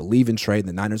like Trey, I believe in Trey,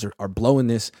 the Niners are blowing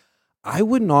this, I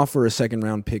wouldn't offer a 2nd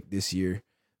round pick this year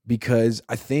because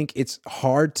I think it's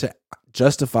hard to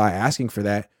justify asking for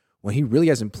that when he really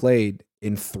hasn't played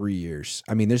in 3 years.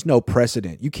 I mean, there's no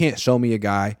precedent. You can't show me a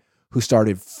guy who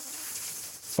started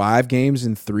 5 games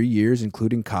in 3 years,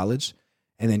 including college,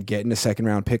 and then getting a 2nd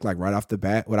round pick like right off the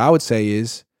bat. What I would say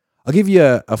is I'll give you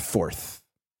a 4th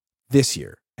this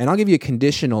year. And I'll give you a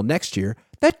conditional next year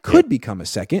that could become a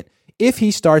 2nd if he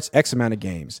starts X amount of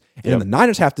games. And then the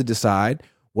Niners have to decide,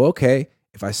 well, okay,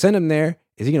 if I send him there,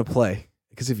 is he going to play?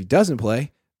 Because if he doesn't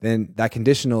play, then that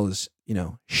conditional is,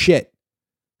 shit.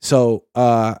 So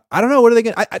I don't know. What are they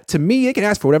going to, to me, they can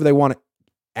ask for whatever they want to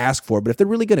ask for. But if they're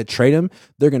really going to trade him,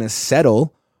 they're going to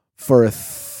settle for a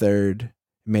 3rd,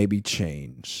 maybe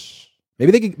change.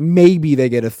 Maybe they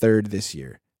get a 3rd this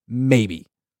year. Maybe.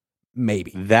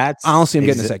 I don't see him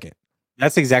getting a 2nd.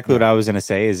 That's exactly what I was going to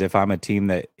say. Is if I'm a team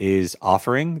that is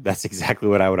offering, that's exactly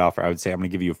what I would offer. I would say I'm going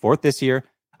to give you a fourth this year.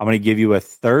 I'm going to give you a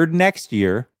third next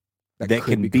year that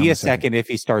can be a second if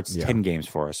he starts 10 games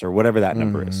for us or whatever that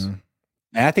number is.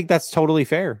 And I think that's totally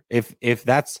fair. If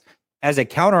that's as a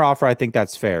counter offer, I think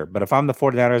that's fair. But if I'm the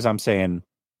 49ers, I'm saying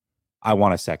I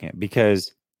want a second,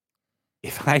 because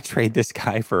if I trade this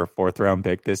guy for a 4th round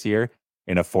pick this year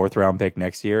and a 4th round pick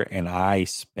next year, and I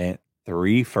spent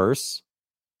 3 firsts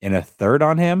and a 3rd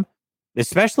on him,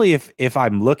 especially if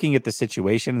I'm looking at the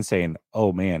situation and saying,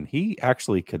 oh man, he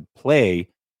actually could play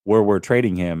where we're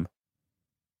trading him.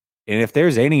 And if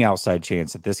there's any outside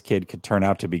chance that this kid could turn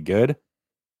out to be good,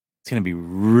 it's going to be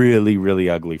really, really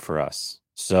ugly for us.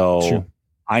 So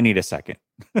I need a second.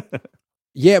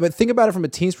 Yeah, but think about it from a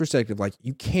team's perspective. Like,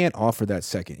 you can't offer that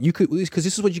second. You could, because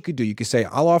this is what you could do. You could say,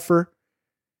 I'll offer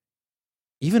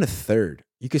even a 3rd.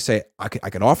 You could say, I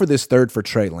could offer this 3rd for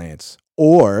Trey Lance,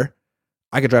 or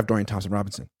I could draft Dorian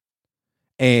Thompson-Robinson.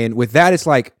 And with that, it's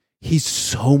like, he's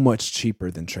so much cheaper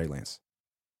than Trey Lance.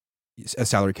 A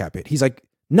salary cap hit. He's like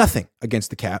nothing against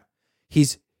the cap.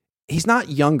 He's not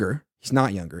younger. He's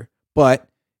not younger, but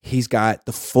he's got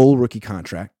the full rookie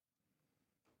contract.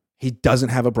 He doesn't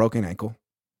have a broken ankle.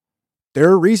 There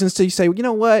are reasons to say, well, you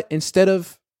know what? Instead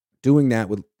of doing that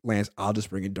with Lance, I'll just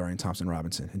bring in Dorian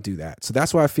Thompson-Robinson and do that. So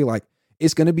that's why I feel like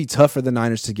it's going to be tough for the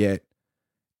Niners to get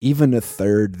even a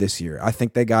 3rd this year. I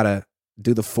think they got to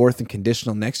do the 4th and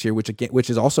conditional next year, which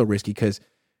is also risky because,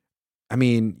 I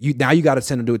mean, you got to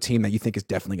send him to a team that you think is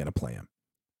definitely going to play him.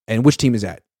 And which team is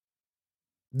that?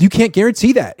 You can't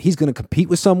guarantee that. He's going to compete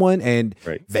with someone, and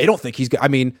they don't think he's good. I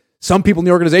mean, some people in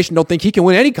the organization don't think he can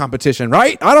win any competition,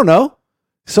 right? I don't know.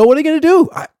 So what are they going to do?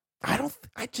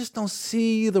 I just don't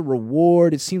see the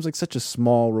reward. It seems like such a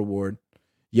small reward.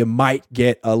 You might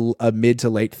get a mid to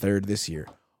late 3rd this year.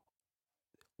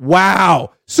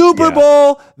 Wow. Super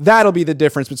Bowl. That'll be the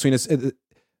difference between a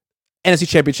NFC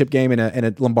Championship game and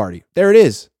a Lombardi. There it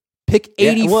is. Pick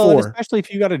 84. Well, especially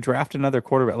if you got to draft another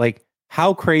quarterback. Like,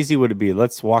 how crazy would it be?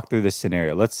 Let's walk through this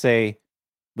scenario. Let's say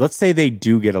they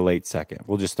do get a late second.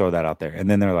 We'll just throw that out there. And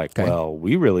then they're like, well,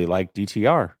 we really like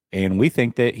DTR, and we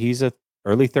think that he's a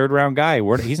early 3rd round guy.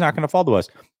 He's not going to fall to us.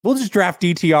 We'll just draft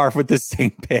DTR with the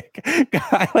same pick.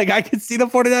 Like, I could see the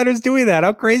 49ers doing that.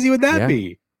 How crazy would that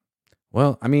be?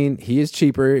 Well, I mean, he is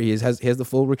cheaper. He has the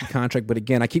full rookie contract. But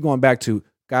again, I keep going back to,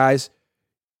 guys,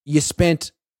 you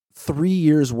spent 3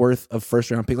 years worth of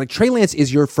 1st round pick. Like, Trey Lance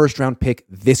is your 1st round pick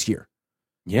this year.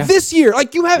 Yeah. This year.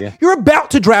 Like, you're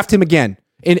about to draft him again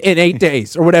in 8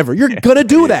 days or whatever. You're going to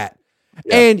do that.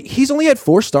 Yeah. And he's only had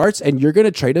 4 starts, and you're going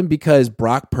to trade him because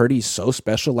Brock Purdy's so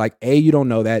special. Like, A, you don't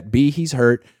know that. B, he's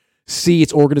hurt. C,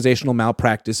 it's organizational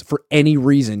malpractice for any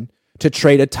reason to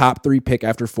trade a top 3 pick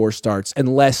after 4 starts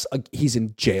unless he's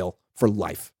in jail for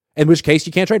life, in which case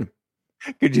you can't trade him.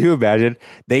 Could you imagine?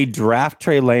 They draft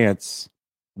Trey Lance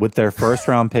with their 1st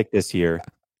round pick this year.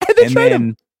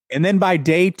 And then by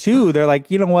day 2, they're like,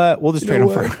 you know what? We'll just trade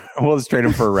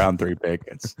him for a round 3 pick.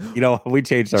 It's, we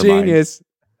changed our mind.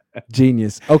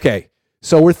 Genius. Okay.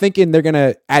 So we're thinking they're going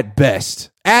to, at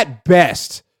best,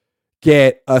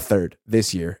 get a 3rd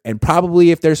this year. And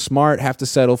probably, if they're smart, have to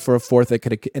settle for a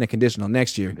 4th in a conditional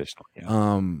next year.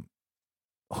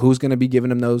 Who's going to be giving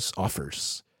them those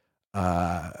offers?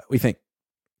 We think.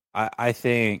 I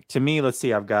think, to me, let's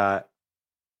see, I've got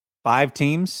 5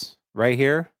 teams right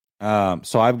here.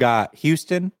 So I've got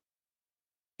Houston,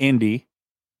 Indy,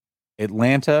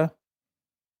 Atlanta,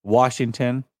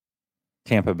 Washington,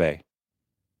 Tampa Bay.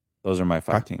 Those are my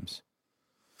 5 teams.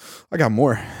 I got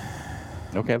more.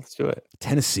 Okay, let's do it.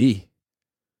 Tennessee.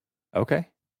 Okay.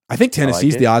 I think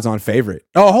Tennessee's the odds-on favorite.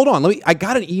 Oh, hold on. I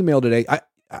got an email today.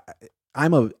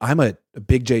 I'm a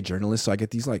Big J journalist, so I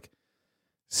get these like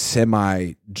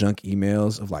semi-junk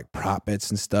emails of like prop bets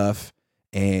and stuff.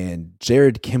 And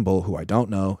Jared Kimball, who I don't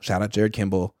know, shout out Jared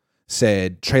Kimball,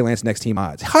 said Trey Lance next team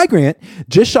odds. Hi, Grant.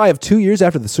 Just shy of 2 years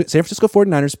after the San Francisco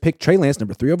 49ers picked Trey Lance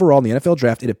number 3 overall in the NFL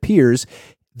draft, it appears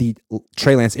the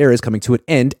Trey Lance era is coming to an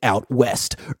end out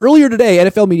west. Earlier today,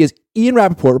 NFL media's Ian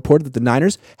Rappaport reported that the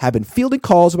Niners have been fielding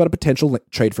calls about a potential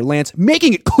trade for Lance,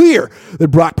 making it clear that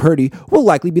Brock Purdy will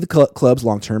likely be the club's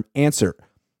long-term answer.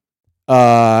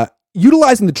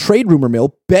 Utilizing the trade rumor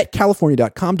mill,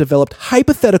 BetCalifornia.com developed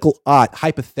hypothetical odds.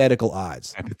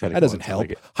 That doesn't help.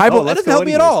 That doesn't help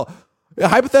me at all.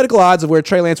 Hypothetical odds of where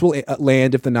Trey Lance will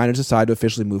land if the Niners decide to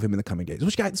officially move him in the coming days.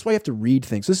 That's why you have to read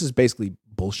things. This is basically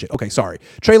bullshit. Okay, sorry.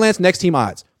 Trey Lance next team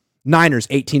odds. Niners,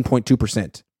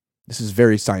 18.2%. This is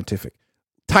very scientific.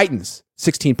 Titans,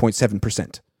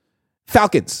 16.7%.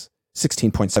 Falcons,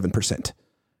 16.7%.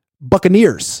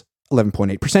 Buccaneers,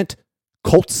 11.8%.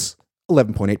 Colts,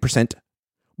 11.8%.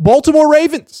 Baltimore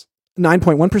Ravens,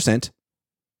 9.1%.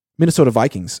 Minnesota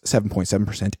Vikings,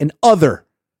 7.7%. And other,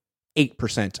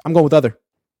 8%. I'm going with other.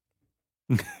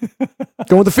 Going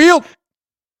with the field.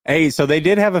 Hey, so they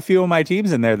did have a few of my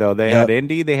teams in there, though. They had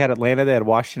Indy, they had Atlanta, they had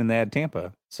Washington, they had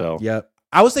Tampa. So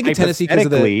I was thinking Tennessee because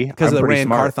of the Rand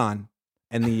smart. Carthon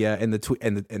and the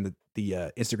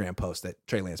Instagram post that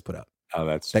Trey Lance put up. Oh,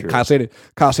 that's that true.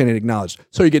 Kyle Shanahan acknowledged.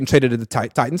 So you're getting traded to the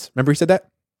Titans. Remember he said that?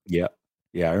 Yeah,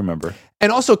 I remember. And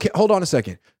also, hold on a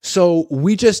second. So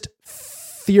we just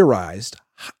theorized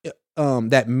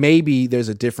that maybe there's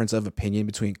a difference of opinion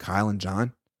between Kyle and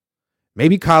John.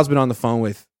 Maybe John's been on the phone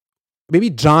with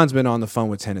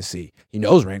Tennessee. He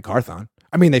knows Rand Carthon.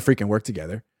 I mean, they freaking work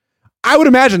together. I would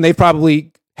imagine they've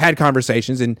probably had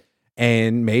conversations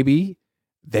and maybe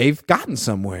they've gotten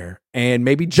somewhere. And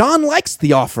maybe John likes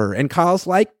the offer and Kyle's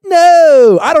like,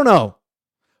 no, I don't know.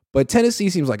 But Tennessee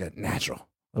seems like a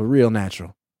real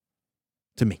natural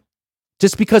to me.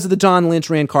 Just because of the John Lynch,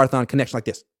 Rand Carthon connection like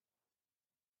this.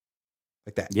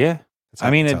 Like that. Yeah.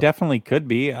 I mean, it definitely could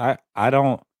be. I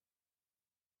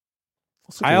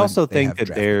also think that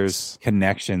there's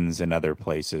connections in other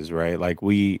places, right? Like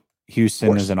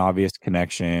Houston is an obvious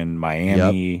connection,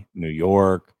 Miami, New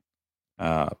York.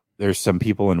 There's some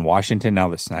people in Washington now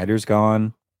that Snyder's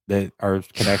gone that are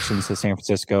connections to San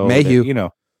Francisco. Mayhew.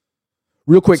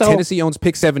 Real quick, Tennessee owns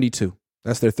pick 72.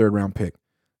 That's their third round pick.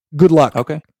 Good luck.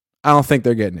 Okay. I don't think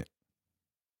they're getting it.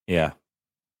 Yeah.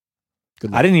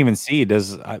 I didn't even see.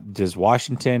 Does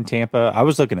Washington, Tampa? I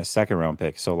was looking at second round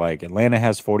picks. So like Atlanta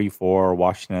has 44,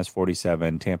 Washington has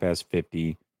 47, Tampa has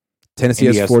 50, Tennessee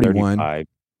has 41, 35,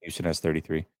 Houston has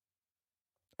 33.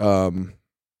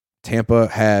 Tampa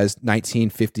has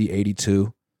 19, 50,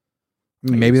 82.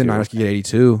 Maybe the Niners could get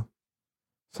 82,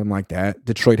 something like that.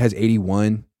 Detroit has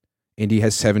 81. Indy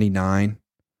has 79.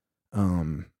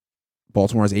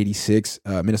 Baltimore has 86.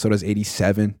 Minnesota has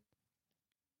 87.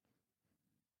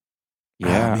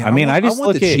 Yeah, I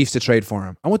want the Chiefs to trade for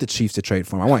him. I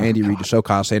want Andy Reid to show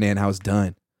Kyle Shanahan how it's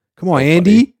done. Come on,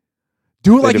 Andy.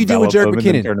 Do it like you did with Jerick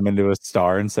McKinnon. Turn him into a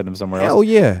star and send him somewhere else. Hell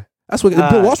yeah. That's what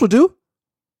Bill Walsh would do.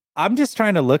 I'm just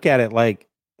trying to look at it like,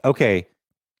 okay,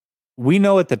 we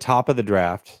know at the top of the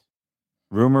draft,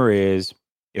 rumor is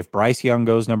if Bryce Young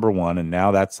goes number 1, and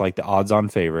now that's like the odds-on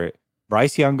favorite,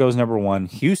 Bryce Young goes number 1,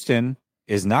 Houston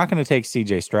is not going to take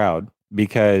CJ Stroud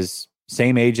because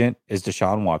same agent as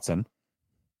Deshaun Watson.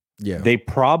 Yeah. They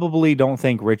probably don't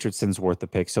think Richardson's worth the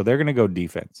pick, so they're going to go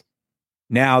defense.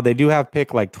 Now, they do have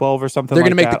pick like 12 or something They're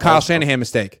going to make the Kyle Shanahan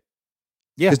mistake.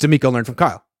 Yeah. Because DeMeco learned from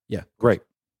Kyle. Yeah. Great.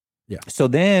 Yeah. So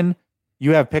then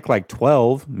you have pick like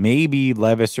 12. Maybe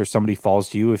Levis or somebody falls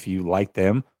to you if you like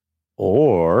them.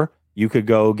 Or you could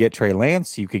go get Trey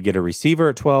Lance. You could get a receiver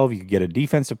at 12. You could get a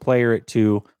defensive player at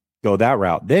 2. Go that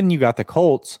route. Then you got the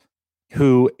Colts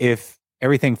who, if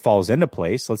everything falls into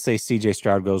place, let's say CJ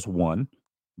Stroud goes 1.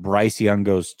 Bryce Young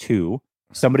goes 2.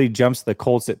 Somebody jumps the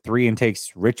Colts at 3 and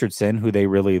takes Richardson, who they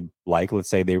really like. Let's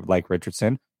say they like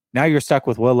Richardson. Now you're stuck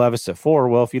with Will Levis at 4.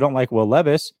 Well, if you don't like Will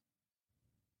Levis,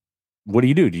 what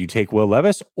do? Do you take Will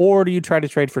Levis, or do you try to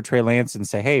trade for Trey Lance and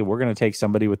say, hey, we're going to take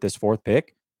somebody with this 4th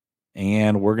pick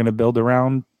and we're going to build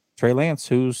around Trey Lance,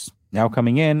 who's now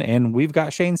coming in, and we've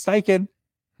got Shane Steichen.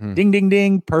 Ding, ding,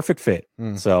 ding. Perfect fit.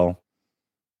 So.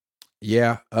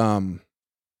 Yeah.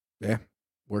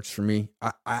 Works for me.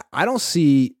 I don't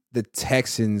see the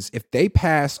Texans, if they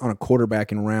pass on a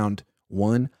quarterback in round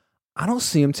 1, I don't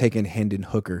see them taking Hendon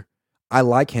Hooker. I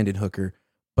like Hendon Hooker,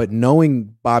 but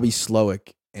knowing Bobby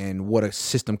Slowick and what a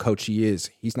system coach he is,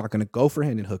 he's not going to go for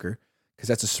Hendon Hooker because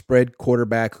that's a spread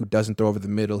quarterback who doesn't throw over the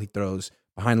middle. He throws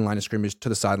behind the line of scrimmage to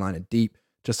the sideline and deep,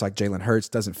 just like Jalen Hurts.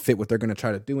 Doesn't fit what they're going to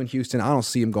try to do in Houston. I don't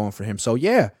see him going for him. So,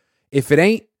 yeah, if it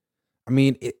ain't,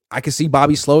 I can see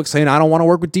Bobby Slowick saying, I don't want to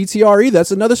work with DTR either.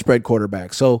 That's another spread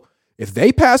quarterback. So if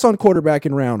they pass on quarterback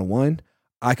in round 1,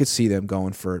 I could see them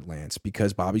going for Lance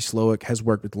because Bobby Slowick has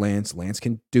worked with Lance. Lance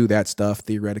can do that stuff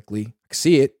theoretically. I can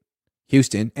see it,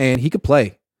 Houston, and he could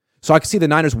play. So I can see the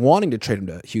Niners wanting to trade him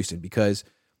to Houston because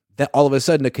that all of a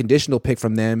sudden a conditional pick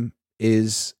from them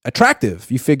is attractive.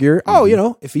 You figure,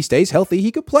 if he stays healthy,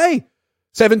 he could play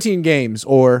 17 games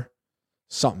or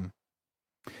something.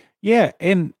 Yeah,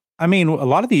 and I mean, a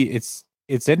lot of it's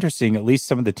interesting, at least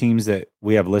some of the teams that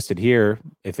we have listed here,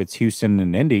 if it's Houston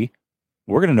and Indy,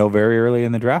 we're going to know very early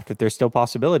in the draft if there's still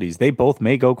possibilities. They both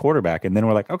may go quarterback. And then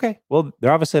we're like, okay, well,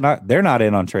 they're not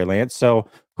in on Trey Lance. So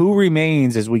who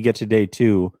remains as we get to day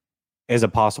 2 as a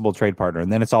possible trade partner?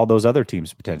 And then it's all those other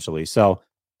teams potentially. So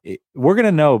we're going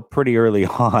to know pretty early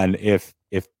on if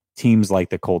teams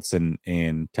like the Colts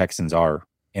and Texans are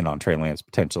in on Trey Lance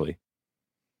potentially.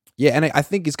 Yeah, and I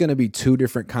think it's going to be 2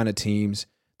 different kind of teams.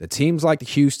 The teams like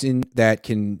Houston that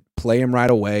can play him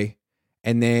right away,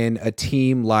 and then a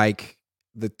team like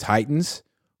the Titans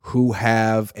who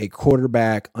have a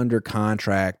quarterback under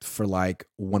contract for like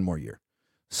one more year.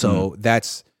 So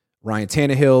that's Ryan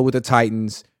Tannehill with the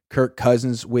Titans, Kirk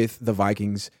Cousins with the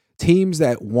Vikings, teams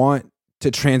that want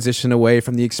to transition away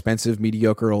from the expensive,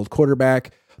 mediocre old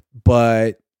quarterback,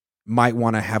 but might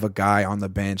want to have a guy on the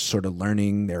bench sort of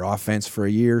learning their offense for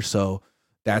a year. So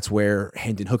that's where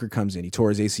Hendon Hooker comes in. He tore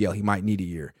his ACL. He might need a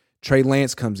year. Trey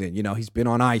Lance comes in. He's been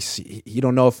on ice. You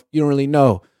don't really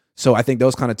know. So I think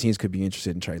those kind of teams could be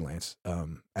interested in Trey Lance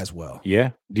as well.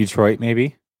 Yeah. Detroit,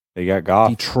 maybe. They got Goff.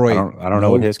 Detroit. I don't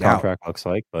know what his contract looks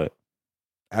like, but.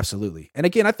 Absolutely. And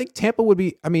again, I think Tampa would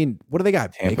be, what do they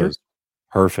got? Tampa's Baker?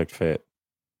 Perfect fit.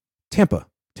 Tampa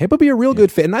be a real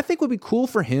good fit. And I think what would be cool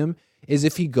for him is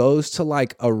if he goes to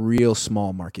like a real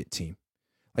small market team.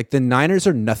 Like the Niners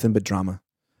are nothing but drama.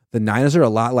 The Niners are a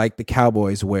lot like the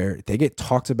Cowboys where they get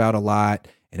talked about a lot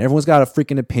and everyone's got a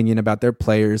freaking opinion about their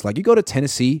players. Like you go to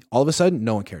Tennessee, all of a sudden,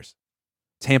 no one cares.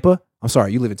 Tampa, I'm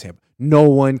sorry, you live in Tampa. No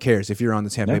one cares if you're on the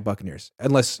Tampa Bay Buccaneers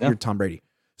unless you're Tom Brady.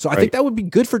 So I think that would be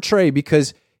good for Trey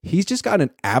because he's just got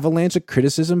an avalanche of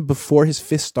criticism before his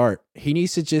fifth start. He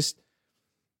needs to just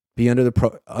be under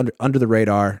the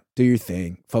radar, do your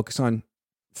thing, focus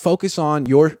on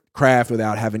your craft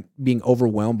without being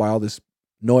overwhelmed by all this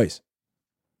noise.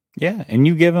 Yeah, and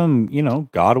you give him,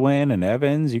 Godwin and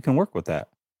Evans, you can work with that.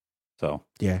 So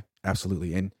yeah,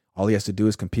 absolutely. And all he has to do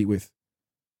is compete with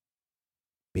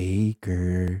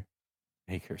Baker.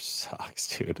 Baker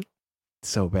sucks, dude.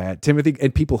 So bad. Timothy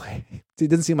and people. It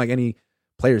doesn't seem like any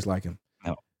players like him.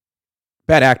 No.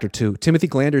 Bad actor too. Timothy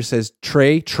Glander says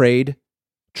Trey trade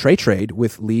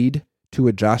with lead to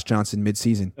a Josh Johnson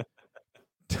midseason.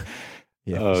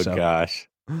 Gosh.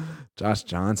 Josh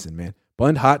Johnson, man.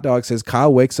 Bund Hot Dog says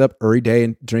Kyle wakes up every day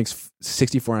and drinks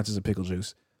 64 ounces of pickle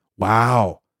juice.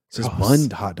 Wow. Says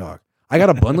Bund Hot Dog. I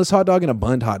got a bunless hot dog and a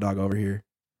Bund hot dog over here.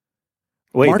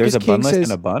 Wait, Marcus there's a King bunless says,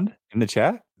 and a bun in the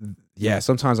chat? Yeah,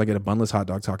 sometimes I get a bunless hot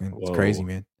dog talking. It's Whoa. crazy,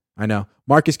 man. I know.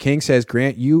 Marcus King says,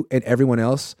 Grant, you and everyone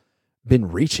else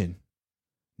been reaching.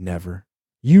 Never.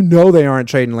 They aren't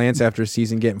trading Lance after a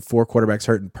season, getting 4 quarterbacks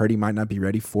hurt, and Purdy might not be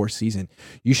ready for season.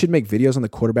 You should make videos on the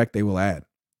quarterback they will add.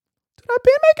 Dude, I've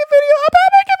been making videos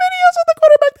on the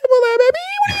quarterback they will add, baby.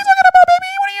 What are you talking about,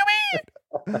 baby? What do you mean?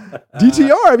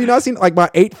 DTR, have you not seen like my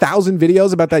 8,000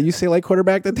 videos about that UCLA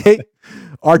quarterback that they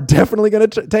are definitely going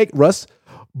to take? Russ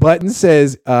Button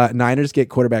says Niners get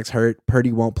quarterbacks hurt.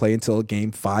 Purdy won't play until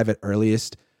game 5 at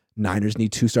earliest. Niners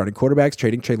need 2 starting quarterbacks.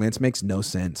 Trading Trey Lance makes no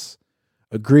sense.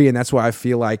 Agree, and that's why I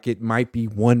feel like it might be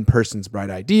one person's bright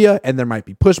idea, and there might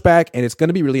be pushback, and it's going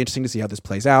to be really interesting to see how this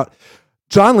plays out.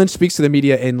 John Lynch speaks to the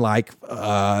media in like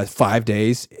 5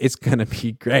 days. It's going to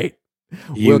be great.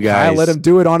 Will Kyle let him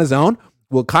do it on his own?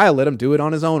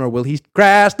 Or will he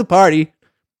crash the party?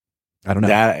 I don't know.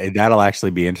 That'll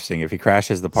actually be interesting. If he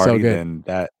crashes the party, then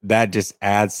that just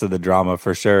adds to the drama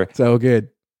for sure. So good.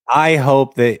 I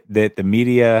hope that the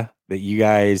media, that you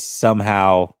guys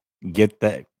somehow get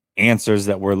the answers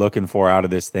that we're looking for out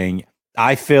of this thing.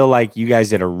 I feel like you guys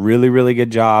did a really, really good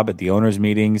job at the owners'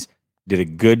 meetings, did a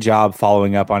good job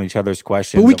following up on each other's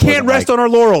questions. But we can't rest on our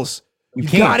laurels. You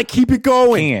got to keep it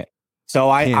going. Can't. So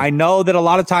I know that a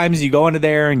lot of times you go into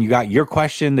there and you got your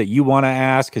question that you want to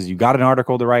ask because you got an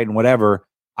article to write and whatever.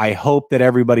 I hope that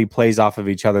everybody plays off of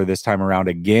each other this time around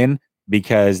again,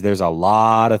 because there's a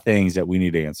lot of things that we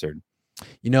need answered.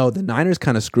 The Niners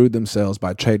kind of screwed themselves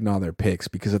by trading all their picks,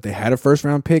 because if they had a first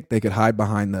round pick, they could hide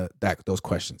behind those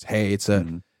questions. Hey, it's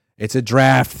a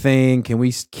draft thing. Can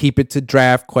we keep it to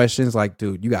draft questions? Like,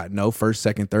 dude, you got no first,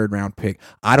 second, third round pick.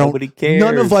 Nobody cares.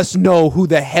 None of us know who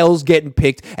the hell's getting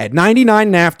picked at 99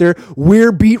 and after.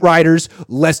 We're beat writers.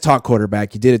 Let's talk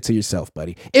quarterback. You did it to yourself,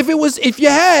 buddy. If you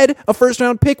had a first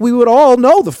round pick, we would all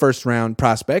know the first round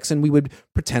prospects and we would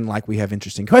pretend like we have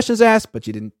interesting questions asked, but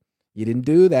you didn't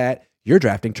do that. You're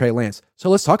drafting Trey Lance. So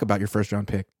let's talk about your first round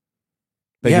pick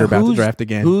that you're about to draft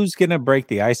again. Who's going to break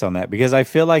the ice on that? Because I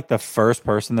feel like the first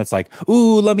person that's like,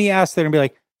 ooh, let me ask them and be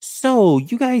like, so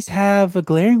you guys have a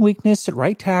glaring weakness at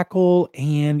right tackle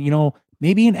and,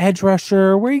 maybe an edge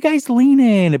rusher. Where are you guys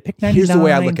leaning at pick 99? Here's the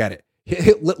way I look at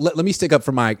it. Let me stick up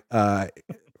for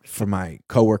my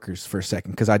coworkers for a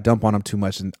second, because I dump on them too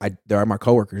much, and they are my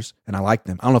coworkers and I like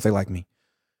them. I don't know if they like me.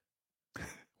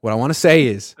 What I want to say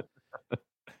is,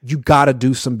 you got to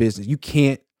do some business. You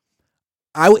can't.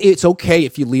 It's okay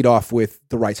if you lead off with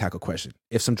the right tackle question,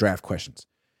 if some draft questions.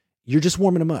 You're just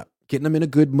warming them up, getting them in a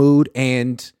good mood,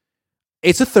 and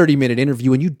it's a 30-minute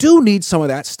interview, and you do need some of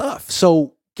that stuff.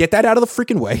 So get that out of the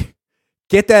freaking way.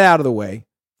 Get that out of the way.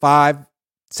 5-7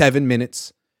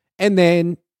 minutes. And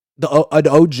then an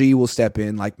OG will step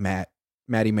in like Matty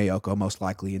Mayoko most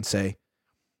likely and say,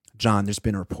 John, there's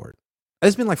been a report.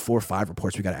 There's been like 4 or 5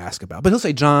 reports we got to ask about. But he'll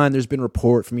say, John, there's been a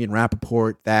report from Ian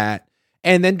Rappaport that,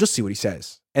 and then just see what he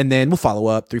says. And then we'll follow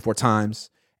up 3-4 times.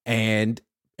 And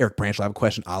Eric Branch will have a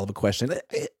question. I'll have a question.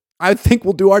 I think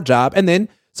we'll do our job. And then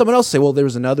someone else will say, well, there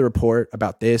was another report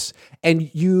about this.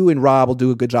 And you and Rob will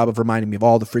do a good job of reminding me of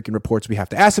all the freaking reports we have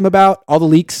to ask him about, all the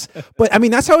leaks. But I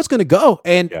mean, that's how it's going to go.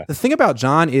 And the thing about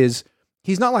John is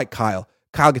he's not like Kyle.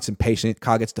 Kyle gets impatient.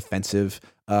 Kyle gets defensive.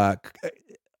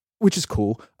 Which is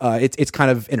cool. It's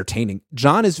kind of entertaining.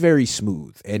 John is very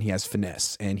smooth and he has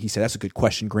finesse. And he said, that's a good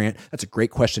question, Grant. That's a great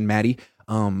question, Maddie.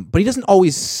 But he doesn't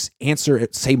always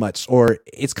say much, or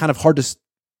it's kind of hard to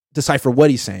decipher what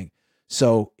he's saying.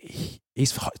 So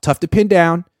he's tough to pin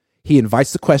down. He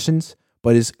invites the questions,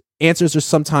 but his answers are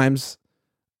sometimes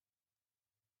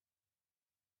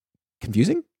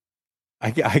confusing.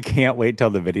 I can't wait till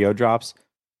the video drops.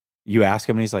 You ask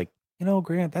him and he's like,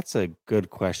 Grant, that's a good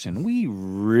question. We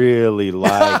really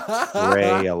like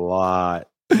Trey a lot.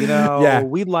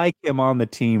 We like him on the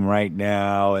team right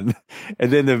now. And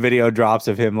then the video drops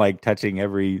of him like touching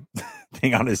every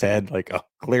thing on his head. Like, oh,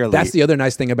 clearly. That's the other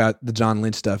nice thing about the John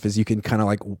Lynch stuff is you can kind of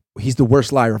like, he's the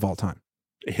worst liar of all time.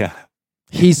 Yeah.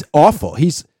 He's awful.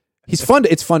 He's fun.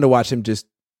 It's fun to watch him just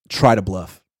try to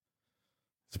bluff.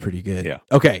 It's pretty good. Yeah.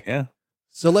 Okay. Yeah.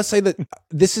 So let's say that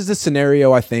this is the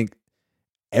scenario I think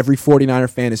every 49er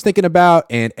fan is thinking about,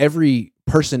 and every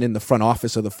person in the front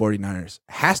office of the 49ers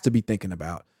has to be thinking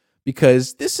about,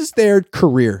 because this is their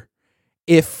career.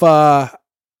 If the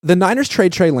Niners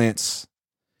trade Trey Lance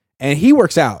and he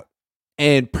works out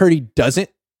and Purdy doesn't,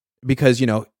 because,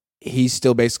 he's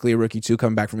still basically a rookie too,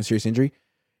 coming back from a serious injury,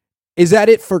 is that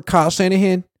it for Kyle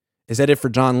Shanahan? Is that it for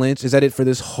John Lynch? Is that it for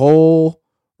this whole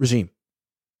regime?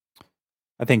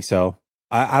 I think so.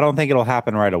 I don't think it'll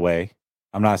happen right away.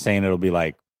 I'm not saying it'll be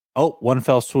like, oh, one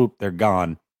fell swoop, they're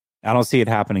gone. I don't see it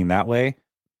happening that way.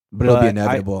 But it'll be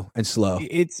inevitable and slow.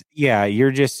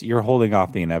 You're holding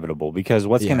off the inevitable, because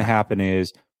what's going to happen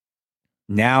is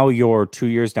now you're 2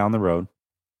 years down the road.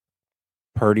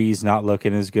 Purdy's not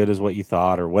looking as good as what you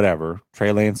thought or whatever.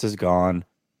 Trey Lance is gone.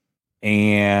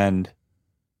 And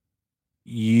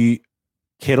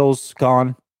Kittle's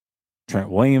gone. Trent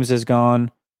Williams is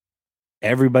gone.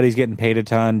 Everybody's getting paid a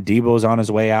ton. Debo's on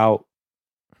his way out.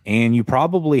 And you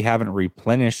probably haven't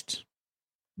replenished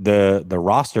the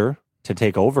roster to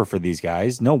take over for these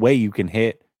guys. No way you can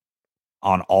hit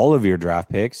on all of your draft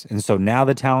picks. And so now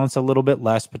the talent's a little bit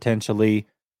less potentially.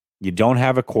 You don't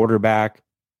have a quarterback.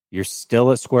 You're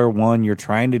still at square one. You're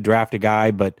trying to draft a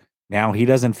guy, but now he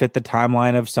doesn't fit the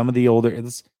timeline of some of the older.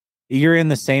 You're in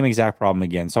the same exact problem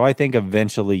again. So I think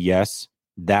eventually, yes,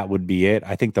 that would be it.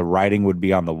 I think the writing would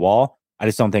be on the wall. I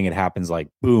just don't think it happens like,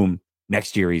 boom,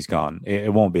 next year he's gone.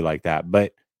 It won't be like that,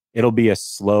 but it'll be a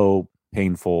slow,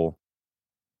 painful,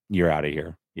 you're out of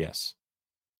here. Yes.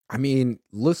 I mean,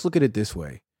 let's look at it this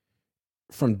way.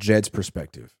 From Jed's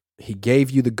perspective, he gave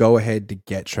you the go-ahead to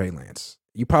get Trey Lance.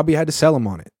 You probably had to sell him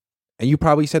on it. And you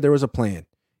probably said there was a plan.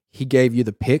 He gave you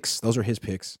the picks. Those are his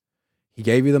picks. He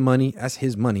gave you the money. That's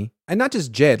his money. And not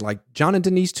just Jed, like John and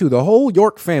Denise too. The whole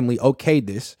York family okayed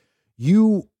this.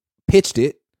 You pitched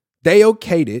it. They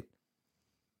okayed it.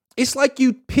 It's like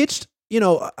you pitched,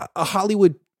 a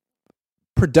Hollywood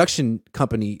production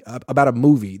company about a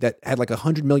movie that had like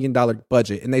 $100 million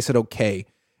budget, and they said okay,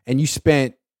 and you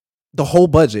spent the whole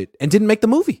budget and didn't make the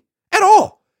movie at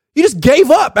all. You just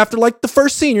gave up after like the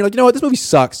first scene. You're like, you know what, this movie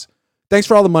sucks. Thanks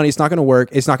for all the money. It's not going to work.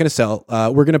 It's not going to sell.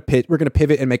 We're going to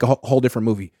pivot and make a whole different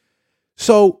movie.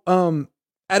 So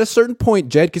at a certain point,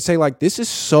 Jed could say like, this is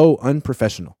so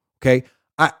unprofessional. Okay,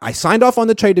 I signed off on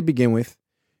the trade to begin with.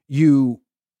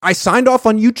 I signed off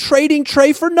on you trading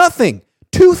Trey for nothing.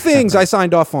 2 things I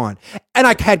signed off on. And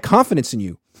I had confidence in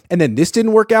you. And then this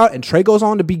didn't work out and Trey goes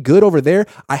on to be good over there.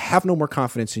 I have no more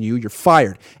confidence in you. You're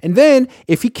fired. And then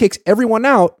if he kicks everyone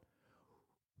out,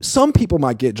 some people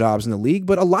might get jobs in the league,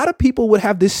 but a lot of people would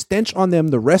have this stench on them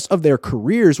the rest of their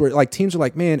careers, where like teams are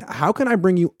like, man, how can I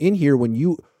bring you in here when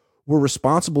you were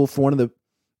responsible for one of the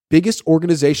biggest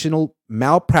organizational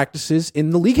malpractices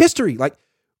in the league history? Like,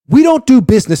 we don't do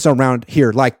business around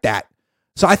here like that.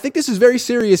 So I think this is very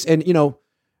serious. And,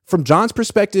 from John's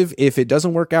perspective, if it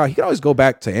doesn't work out, he can always go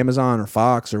back to Amazon or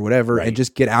Fox or whatever and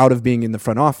just get out of being in the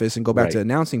front office and go back to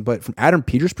announcing. But from Adam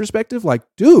Peters' perspective, like,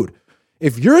 dude,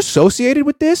 if you're associated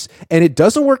with this and it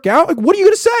doesn't work out, like, what are you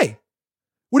going to say?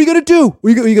 What are you going to do? Are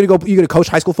you going to coach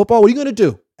high school football? What are you going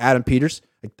to do, Adam Peters?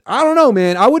 Like, I don't know,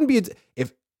 man. I wouldn't be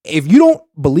if you don't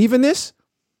believe in this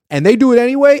and they do it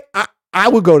anyway. I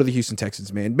would go to the Houston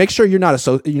Texans, man. Make sure you're not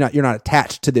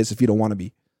attached to this if you don't want to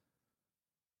be.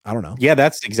 I don't know. Yeah,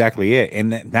 that's exactly it.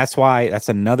 And that's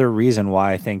another reason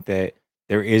why I think that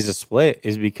there is a split,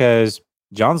 is because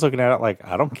John's looking at it like,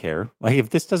 I don't care. Like, if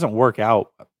this doesn't work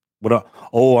out, I'm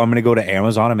going to go to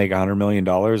Amazon and make $100 million.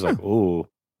 Like,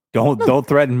 don't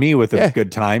threaten me with a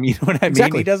good time. You know what I mean?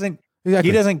 Exactly.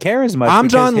 He doesn't care as much. I'm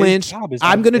John Lynch.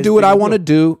 I'm going to do what I want to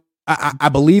do. I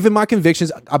believe in my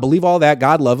convictions. I believe all that.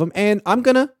 God love him. And I'm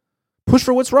going to push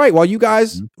for what's right while you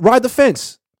guys ride the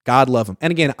fence. God love him.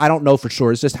 And again, I don't know for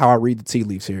sure. It's just how I read the tea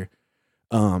leaves here.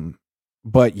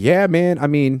 But yeah, man. I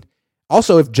mean,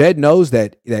 also if Jed knows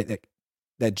that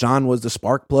John was the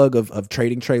spark plug of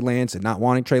trading Trey Lance and not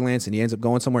wanting Trey Lance, and he ends up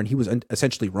going somewhere and he was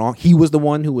essentially wrong. He was the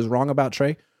one who was wrong about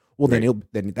Trey. Well,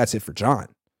 then that's it for John.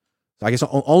 So I guess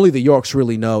only the Yorks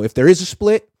really know if there is a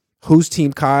split, who's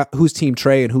team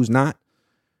Trey and who's not.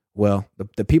 Well,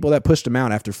 the people that pushed him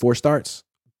out after 4 starts,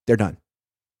 they're done.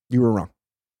 You were wrong.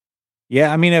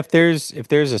 Yeah, I mean, if there's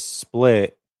a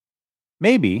split,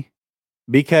 maybe,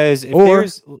 because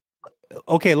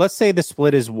let's say the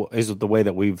split is the way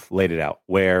that we've laid it out,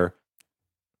 where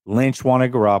Lynch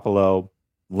wanted Garoppolo,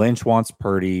 Lynch wants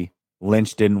Purdy,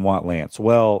 Lynch didn't want Lance.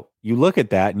 Well, you look at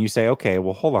that and you say, okay,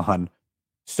 well, hold on.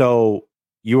 So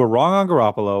you were wrong on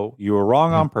Garoppolo, you were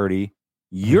wrong on Purdy.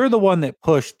 You're the one that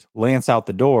pushed Lance out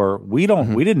the door. We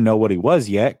didn't know what he was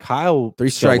yet. Kyle, 3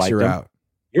 strikes, you're out.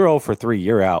 You're 0 for 3,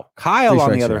 you're out. Kyle,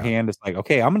 on the other hand, is like,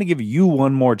 okay, I'm going to give you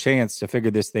one more chance to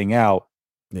figure this thing out.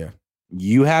 Yeah.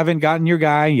 You haven't gotten your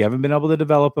guy. You haven't been able to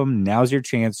develop him. Now's your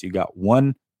chance. You got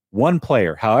one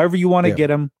player. However you want to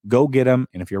get him, go get him.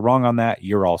 And if you're wrong on that,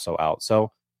 you're also out.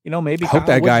 So, maybe I hope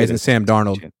that guy isn't Sam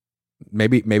Darnold.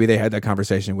 Maybe they had that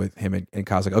conversation with him and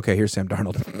Kyle's like, okay, here's Sam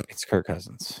Darnold. It's Kirk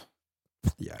Cousins.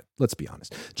 Yeah, let's be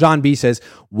honest. John B says,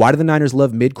 why do the Niners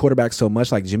love mid quarterbacks so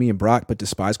much like Jimmy and Brock, but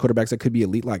despise quarterbacks that could be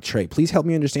elite like Trey? Please help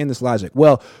me understand this logic.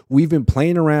 Well, we've been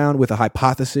playing around with a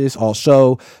hypothesis all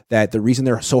show that the reason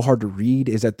they're so hard to read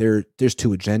is that there's 2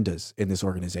 agendas in this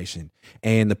organization.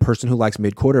 And the person who likes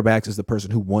mid quarterbacks is the person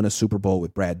who won a Super Bowl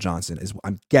with Brad Johnson, is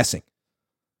I'm guessing.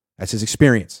 That's his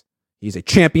experience. He's a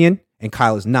champion and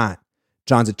Kyle is not.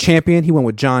 John's a champion. He went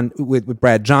with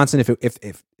Brad Johnson. If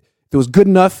it was good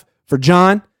enough for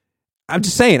John, I'm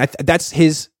just saying, that's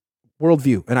his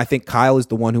worldview. And I think Kyle is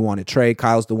the one who wanted Trey.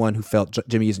 Kyle's the one who felt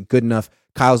Jimmy isn't good enough.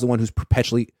 Kyle's the one who's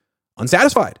perpetually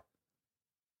unsatisfied.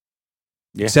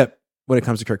 Yeah. Except when it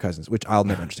comes to Kirk Cousins, which I'll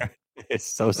never understand. It's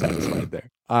so satisfied there.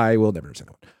 I will never understand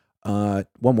that one.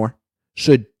 One more.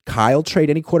 Should Kyle trade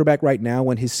any quarterback right now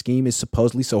when his scheme is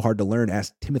supposedly so hard to learn?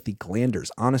 Asked Timothy Glanders.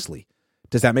 Honestly,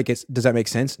 does that make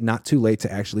sense? Not too late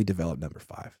to actually develop number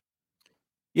 5.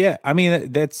 Yeah, I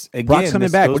mean, that's again. Brock's coming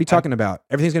back. What are you talking about?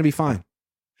 Everything's going to be fine.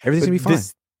 Everything's going to be fine.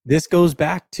 This goes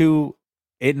back to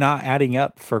it not adding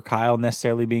up for Kyle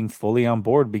necessarily being fully on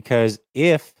board, because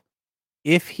if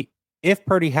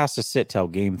Purdy has to sit till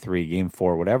game 3, game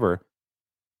 4, whatever,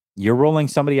 you're rolling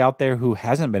somebody out there who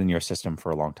hasn't been in your system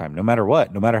for a long time. No matter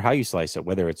what, no matter how you slice it,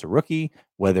 whether it's a rookie,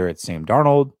 whether it's Sam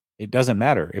Darnold, it doesn't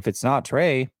matter. If it's not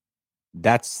Trey,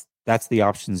 that's the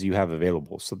options you have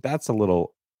available. So that's a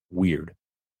little weird.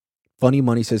 Funny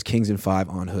Money says Kings in 5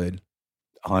 on Hood.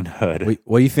 On Hood.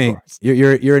 What do you think?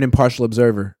 You're an impartial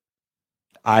observer.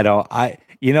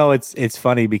 It's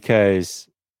funny because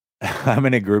I'm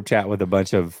in a group chat with a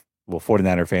bunch of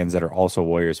 49er fans that are also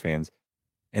Warriors fans,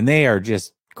 and they are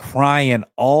just crying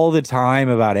all the time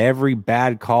about every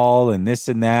bad call and this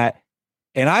and that.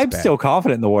 And I'm still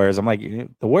confident in the Warriors. I'm like,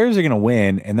 the Warriors are going to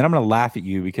win, and then I'm going to laugh at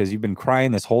you because you've been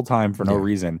crying this whole time for no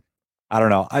reason. I don't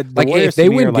know. If they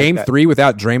win game 3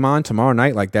 without Draymond tomorrow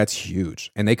night, that's huge.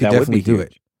 And they could definitely do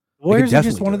it. The Warriors are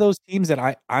just one of those teams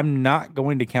that I'm not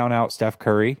going to count out Steph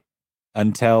Curry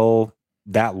until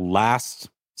that last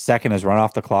second has run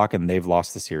off the clock and they've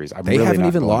lost the series. They haven't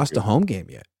even lost a home game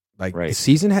yet. The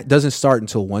season doesn't start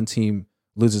until one team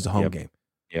loses a home game.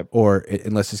 Yep. Or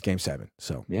unless it's game 7.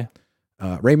 So yeah.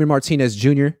 Raymond Martinez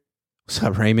Jr. What's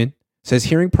up, Raymond? Says,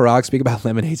 hearing Parag speak about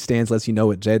lemonade stands lets you know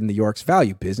what Jed and the Yorks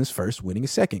value. Business first, winning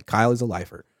is second. Kyle is a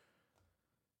lifer.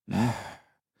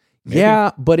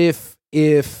 Yeah, but if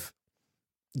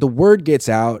the word gets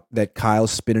out that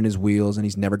Kyle's spinning his wheels and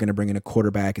he's never going to bring in a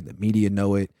quarterback and the media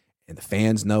know it and the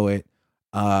fans know it,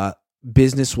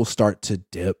 business will start to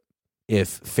dip. If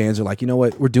fans are like, you know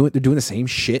what, they're doing the same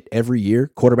shit every year,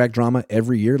 quarterback drama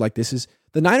every year. The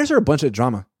Niners are a bunch of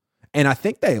drama, and I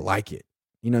think they like it.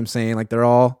 You know what I'm saying?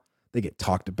 They get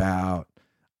talked about.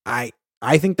 I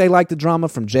think they like the drama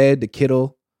from Jed to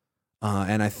Kittle.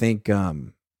 And I think, I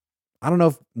don't know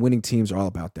if winning teams are all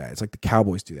about that. It's like the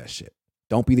Cowboys do that shit.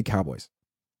 Don't be the Cowboys.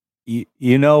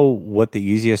 You know what the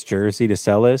easiest jersey to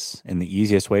sell is, and the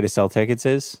easiest way to sell tickets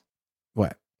is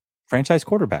What? franchise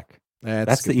quarterback. That's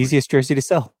That's a the good point. easiest jersey to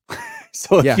sell.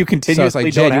 So if Yeah. you So it's like, continuously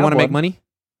don't Jed, you have want to make one, money?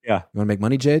 yeah, You want to make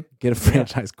money, Jed? Get a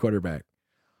franchise quarterback.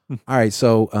 All right.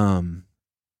 So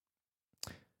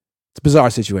it's a bizarre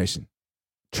situation.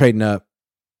 Trading up.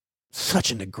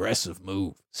 Such an aggressive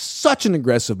move. Such an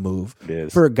aggressive move it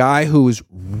is. for a guy who is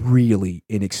really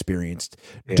inexperienced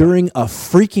Yeah. during a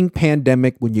freaking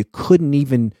pandemic when you couldn't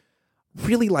even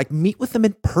really like meet with them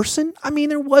in person. I mean,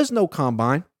 there was no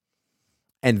combine.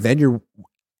 And then you're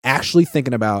actually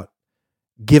thinking about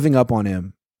giving up on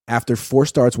him after 4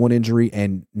 starts, 1 injury,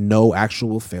 and no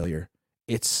actual failure.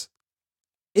 Is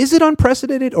it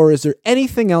unprecedented, or is there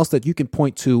anything else that you can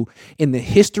point to in the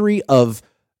history of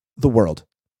the world?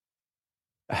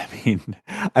 I mean,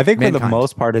 I think for the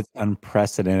most part, it's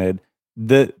unprecedented.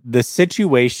 The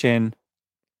situation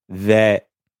that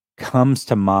comes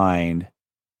to mind,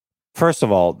 first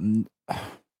of all,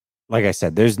 like I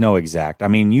said, there's no exact. I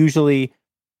mean, usually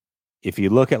if you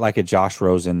look at like a Josh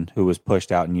Rosen who was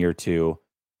pushed out in year 2,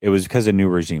 it was because a new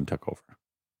regime took over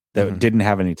that didn't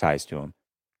have any ties to him.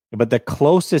 But the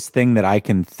closest thing that I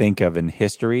can think of in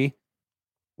history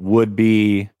would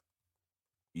be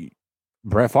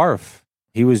Brett Favre.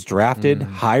 He was drafted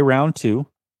high round 2,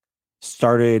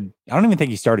 started, I don't even think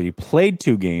he started. He played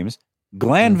 2 games.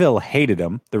 Glanville hated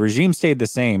him. The regime stayed the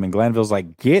same. And Glanville's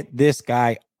like, get this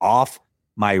guy off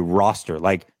my roster.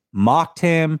 Like, mocked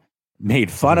him,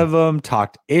 made fun of him,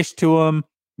 talked ish to him,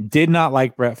 did not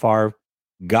like Brett Favre,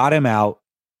 got him out.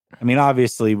 I mean,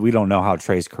 obviously, we don't know how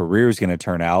Trey's career is going to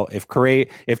turn out. If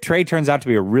Trey turns out to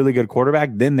be a really good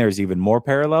quarterback, then there's even more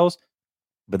parallels.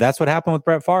 But that's what happened with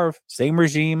Brett Favre. Same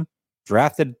regime,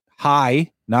 drafted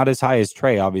high, not as high as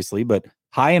Trey, obviously, but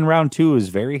high in round 2 is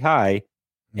very high.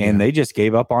 And they just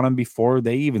gave up on him before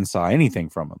they even saw anything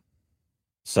from him.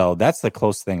 So that's the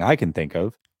closest thing I can think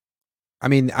of. I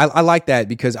mean, I like that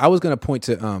because I was going to point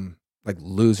to like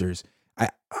losers.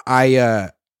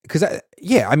 I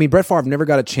mean, Brett Favre never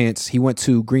got a chance. He went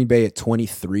to Green Bay at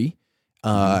 23.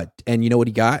 And you know what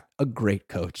he got? A great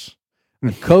coach.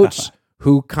 A coach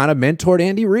who kind of mentored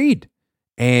Andy Reid,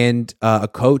 and a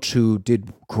coach who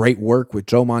did great work with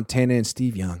Joe Montana and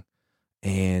Steve Young.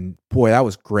 And boy, that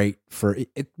was great for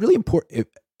it. Really important.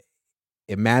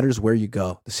 It matters where you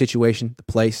go, the situation, the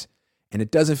place, and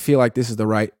it doesn't feel like this is the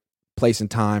right place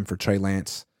and time for Trey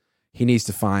Lance. He needs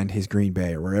to find his Green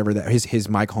Bay or wherever that his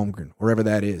Mike Holmgren, wherever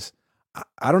that is.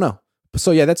 I don't know. So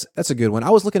yeah, that's a good one.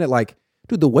 I was looking at like,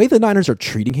 dude, the way the Niners are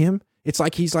treating him, it's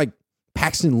like he's like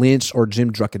Paxton Lynch or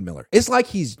Jim Druckenmiller. It's like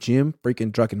he's Jim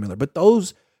freaking Druckenmiller. But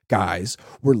those guys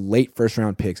were late first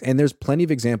round picks. And there's plenty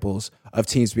of examples of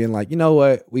teams being like, you know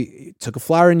what? We took a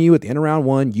flyer on you at the end of round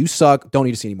 1. You suck. Don't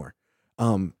need to see anymore.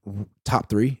 Top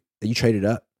 3 that you traded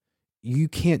up. You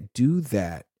can't do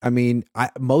that. I mean,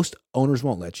 most owners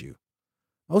won't let you.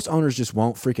 Most owners just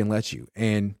won't freaking let you.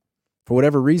 And for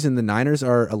whatever reason, the Niners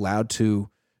are allowed to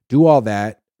do all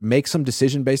that, make some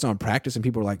decision based on practice. And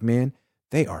people are like, man,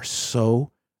 they are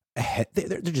so ahead.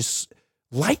 They're just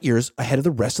light years ahead of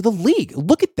the rest of the league.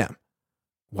 Look at them.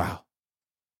 Wow.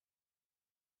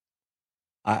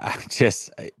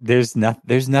 There's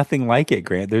nothing like it,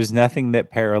 Grant. There's nothing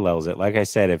that parallels it. Like I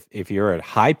said, if you're a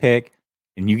high pick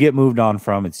and you get moved on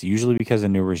from, it's usually because a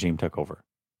new regime took over.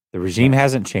 The regime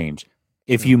hasn't changed.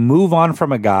 If you move on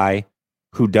from a guy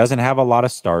who doesn't have a lot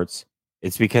of starts,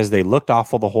 it's because they looked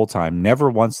awful the whole time, never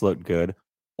once looked good,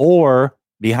 or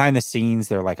behind the scenes,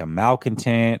 they're like a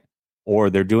malcontent, or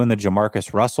they're doing the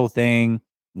Jamarcus Russell thing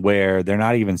where they're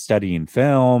not even studying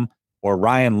film, or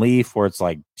Ryan Leaf, where it's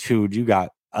like, dude, you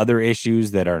got other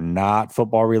issues that are not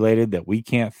football related that we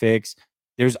can't fix.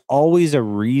 There's always a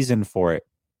reason for it.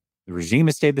 The regime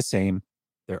has stayed the same.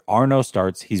 There are no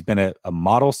starts. He's been a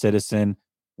model citizen.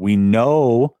 We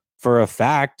know for a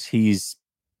fact he's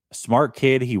a smart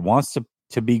kid. He wants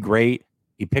to be great.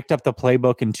 He picked up the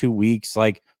playbook in 2 weeks.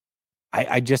 Like,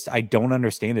 I don't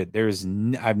understand it.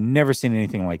 I've never seen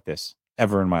anything like this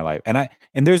ever in my life. And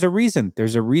there's a reason.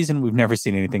 There's a reason we've never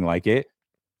seen anything like it,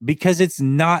 because it's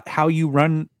not how you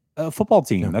run a football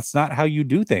team. No. That's not how you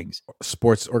do things.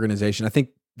 Sports organization. I think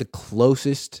the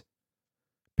closest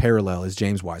parallel is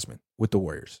James Wiseman with the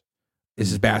Warriors.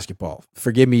 This is basketball.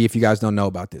 Forgive me if you guys don't know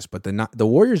about this, but the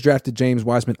Warriors drafted James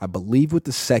Wiseman, I believe, with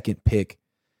the 2nd pick.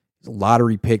 It was a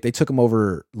lottery pick. They took him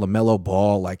over LaMelo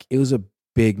Ball. Like, it was a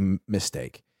big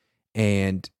mistake.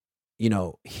 And, you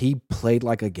know, he played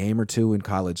like a game or 2 in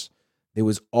college. It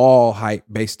was all hype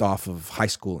based off of high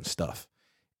school and stuff.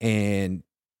 And,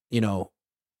 you know,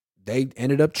 they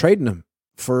ended up trading him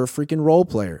for a freaking role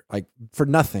player, like for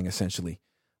nothing, essentially.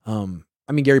 I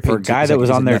I mean, Gary for Payton a guy that was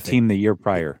on their team the year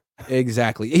prior.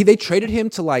 Exactly. They traded him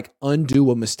to like undo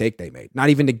a mistake they made, not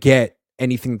even to get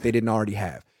anything that they didn't already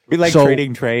have. We like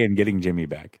trading Trey and getting Jimmy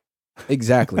back.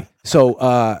 Exactly. So,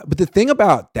 but the thing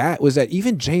about that was that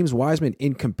even James Wiseman,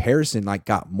 in comparison, like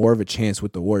got more of a chance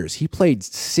with the Warriors. He played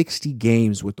 60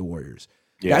 games with the Warriors.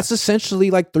 Yeah. That's essentially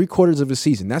like 3/4 of a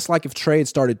season. That's like if Trey had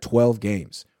started 12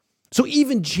 games. So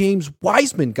even James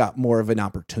Wiseman got more of an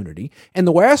opportunity. And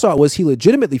the way I saw it was he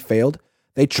legitimately failed.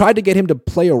 They tried to get him to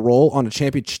play a role on a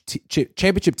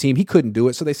championship team. He couldn't do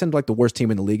it. So they sent like the worst team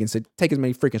in the league and said, take as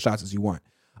many freaking shots as you want.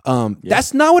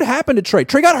 That's not what happened to Trey.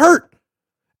 Trey got hurt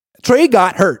playing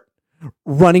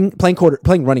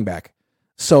running back.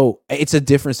 So it's a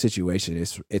different situation.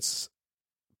 It's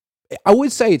I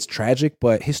would say it's tragic,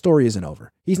 but his story isn't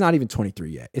over. He's not even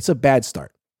 23 yet. It's a bad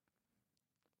start.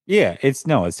 Yeah, it's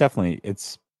definitely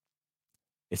it's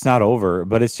not over,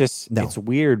 but it's just it's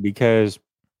weird because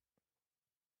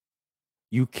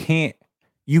you can't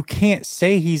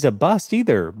say he's a bust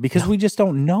either because we just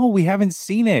don't know. We haven't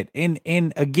seen it. And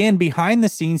again, behind the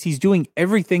scenes, he's doing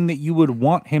everything that you would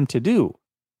want him to do.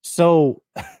 So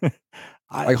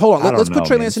hold on. Let's put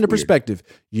Trey Lance into perspective.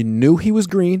 You knew he was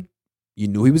green. You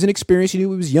knew he was inexperienced. You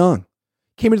knew he was young.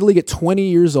 Came into the league at 20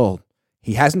 years old.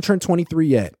 He hasn't turned 23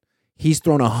 yet. He's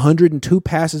thrown 102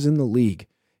 passes in the league.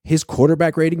 His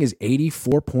quarterback rating is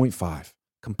 84.5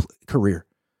 career.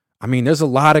 I mean, there's a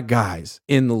lot of guys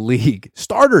in the league,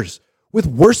 starters, with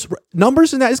worse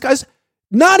numbers than that. This guy's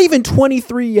not even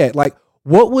 23 yet. Like,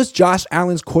 what was Josh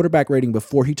Allen's quarterback rating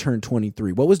before he turned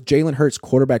 23? What was Jalen Hurts'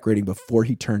 quarterback rating before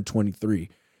he turned 23?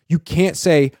 You can't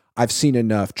say, I've seen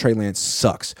enough, Trey Lance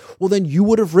sucks. Well, then you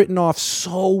would have written off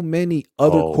so many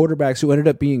other quarterbacks who ended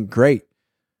up being great.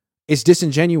 It's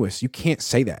disingenuous. You can't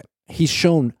say that. He's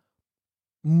shown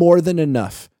more than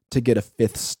enough to get a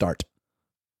 5th start.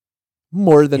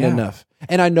 More than enough.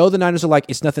 And I know the Niners are like,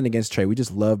 it's nothing against Trey. We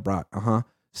just love Brock.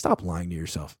 Stop lying to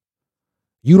yourself.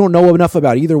 You don't know enough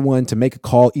about either one to make a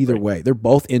call either way. They're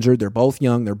both injured. They're both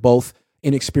young. They're both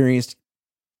inexperienced.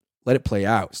 Let it play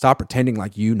out. Stop pretending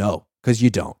like you know, because you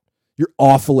don't. You're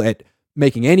awful at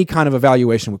making any kind of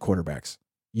evaluation with quarterbacks.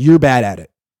 You're bad at it.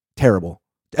 Terrible.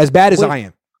 As bad as I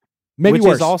am. Maybe which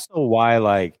worse. Is also why,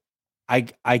 like,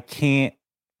 I can't,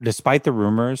 despite the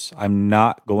rumors, I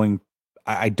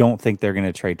don't think they're going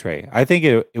to trade Trey. I think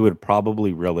it would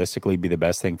probably realistically be the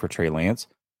best thing for Trey Lance.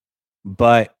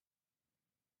 But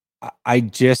I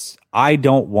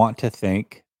don't want to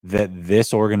think that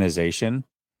this organization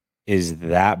is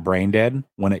that brain dead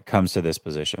when it comes to this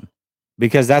position.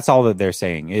 Because that's all that they're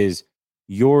saying is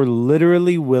you're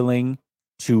literally willing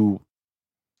to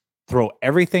throw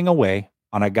everything away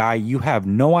on a guy you have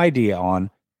no idea on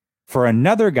for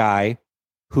another guy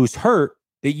who's hurt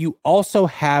that you also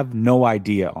have no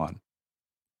idea on.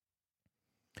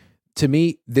 To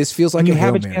me, this feels like you a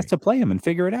Hail have a Mary. chance to play him and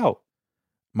figure it out.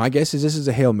 My guess is this is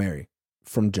a Hail Mary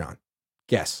from John.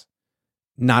 Guess.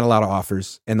 Not a lot of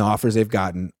offers, and the offers they've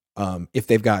gotten, if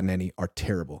they've gotten any, are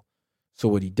terrible. So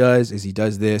what he does is he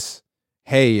does this.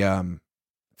 Hey,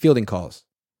 fielding calls.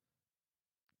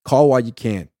 Call while you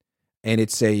can. And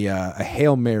it's a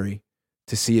Hail Mary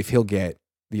to see if he'll get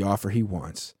the offer he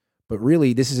wants. But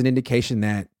really, this is an indication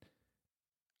that,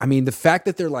 I mean, the fact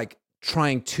that they're like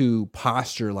trying to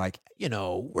posture like,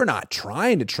 we're not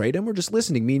trying to trade him, we're just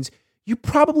listening, means you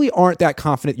probably aren't that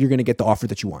confident you're going to get the offer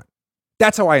that you want.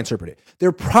 That's how I interpret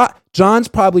it. John's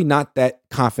probably not that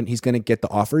confident he's going to get the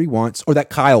offer he wants or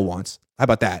that Kyle wants. How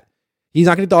about that? He's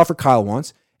not going to get the offer Kyle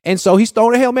wants. And so he's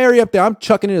throwing a Hail Mary up there. I'm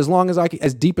chucking it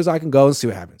as deep as I can go and see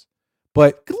what happens.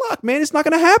 But good luck, man. It's not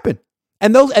going to happen.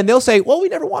 And they'll say, well, we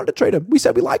never wanted to trade him. We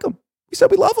said we like him. We said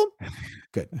we love him.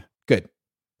 Good.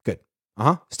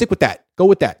 Stick with that. Go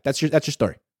with that. That's your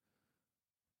story.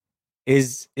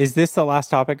 Is this the last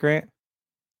topic, Grant?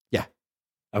 Yeah.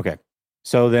 Okay.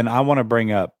 So then I want to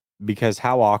bring up, because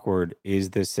how awkward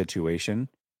is this situation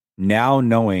now,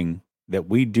 knowing that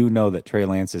we do know that Trey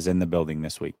Lance is in the building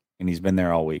this week and he's been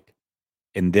there all week.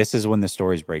 And this is when the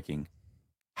story's breaking.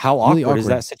 How awkward is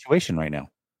that situation right now?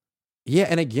 Yeah,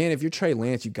 and again, if you're Trey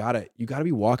Lance, you gotta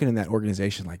be walking in that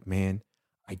organization like, man,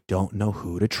 I don't know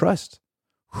who to trust.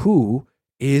 Who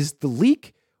is the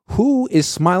leak? Who is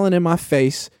smiling in my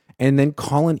face and then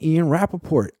calling Ian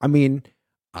Rappaport? I mean,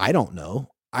 I don't know.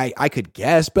 I could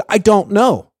guess, but I don't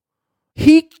know.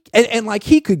 He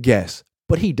could guess,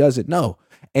 but he doesn't know.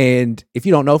 And if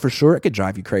you don't know for sure, it could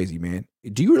drive you crazy, man.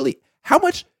 How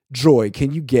much joy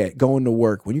can you get going to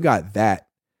work when you got that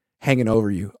hanging over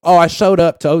you. Oh, I showed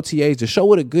up to OTAs to show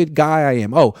what a good guy I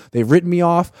am. Oh, they've written me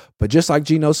off, but just like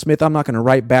Geno Smith, I'm not going to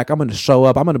write back. I'm going to show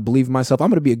up. I'm going to believe in myself. I'm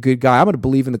going to be a good guy. I'm going to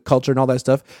believe in the culture and all that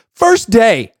stuff. Third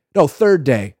day.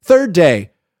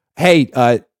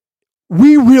 Hey,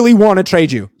 we really want to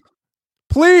trade you.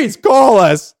 Please call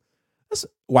us.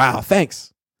 Wow,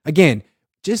 thanks. Again,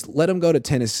 just let him go to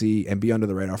Tennessee and be under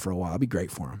the radar for a while. It'd be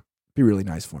great for him. Be really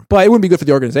nice for him. But it wouldn't be good for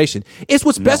the organization. It's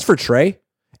what's best for Trey.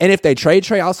 And if they trade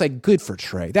Trey, I'll say good for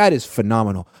Trey. That is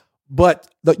phenomenal. But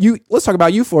let's talk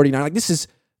about you, 49. Like, this is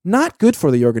not good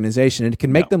for the organization, and it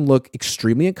can make them look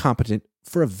extremely incompetent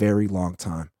for a very long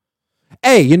time.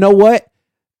 Hey, you know what?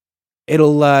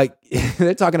 It'll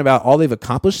they're talking about all they've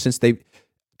accomplished since they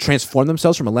transformed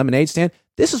themselves from a lemonade stand.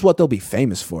 This is what they'll be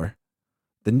famous for.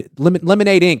 The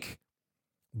Lemonade Inc.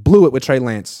 blew it with Trey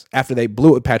Lance after they blew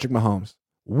it with Patrick Mahomes.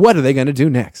 What are they going to do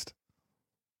next?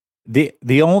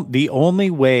 The only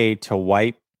way to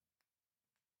wipe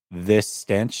this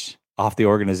stench off the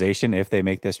organization if they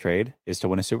make this trade is to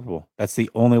win a Super Bowl. That's the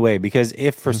only way, because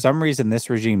if for some reason this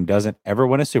regime doesn't ever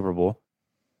win a Super Bowl,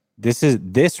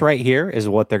 this right here is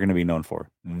what they're going to be known for.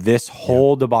 This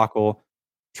whole debacle,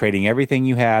 trading everything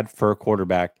you had for a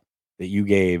quarterback that you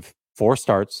gave 4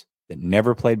 starts, that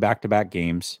never played back-to-back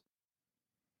games,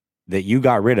 that you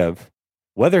got rid of.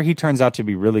 Whether he turns out to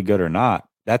be really good or not,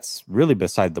 that's really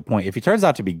beside the point. If he turns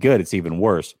out to be good, it's even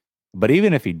worse. But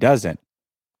even if he doesn't,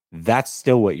 that's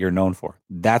still what you're known for.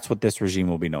 That's what this regime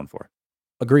will be known for.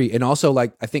 Agree. And also,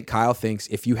 like, I think Kyle thinks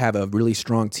if you have a really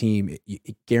strong team,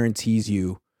 it guarantees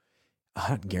you,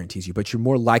 not guarantees you, but you're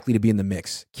more likely to be in the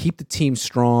mix. Keep the team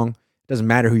strong. It doesn't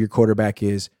matter who your quarterback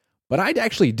is. But I'd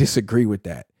actually disagree with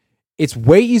that. It's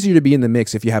way easier to be in the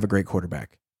mix if you have a great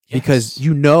quarterback. Yes. Because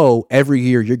you know every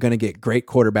year you're going to get great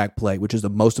quarterback play, which is the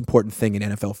most important thing in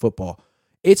NFL football.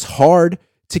 It's hard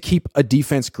to keep a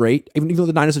defense great, even though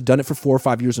the Niners have done it for 4 or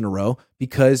 5 years in a row,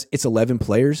 because it's 11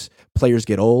 players. Players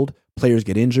get old. Players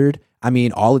get injured. I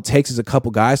mean, all it takes is a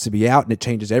couple guys to be out, and it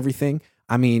changes everything.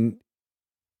 I mean,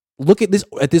 look at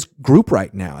this group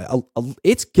right now.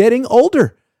 It's getting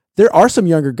older. There are some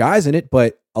younger guys in it,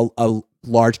 but a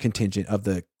large contingent of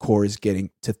the core is getting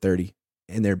to 30,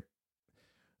 and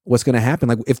what's going to happen?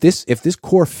 Like, if this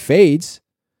core fades,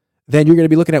 then you're going to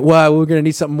be looking at, well, we're going to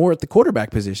need something more at the quarterback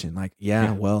position. Like,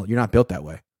 well, you're not built that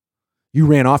way. You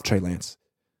ran off Trey Lance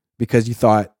because you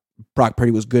thought Brock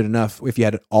Purdy was good enough if you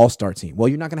had an all-star team. Well,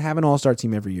 you're not going to have an all-star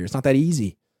team every year. It's not that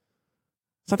easy.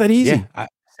 Yeah,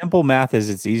 simple math is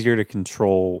it's easier to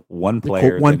control one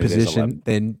player, one position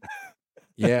than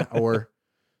or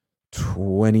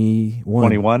 21.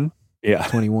 21? Yeah.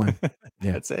 21.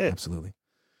 Yeah, that's it. Absolutely.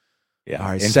 Yeah. All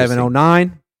right,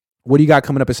 7:09. What do you got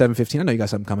coming up at 7:15? I know you got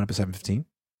something coming up at 7:15.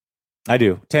 I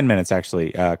do. 10 minutes,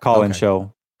 actually. Call-in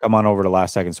show. Come on over to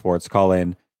Last Second Sports. Call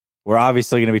in. We're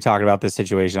obviously going to be talking about this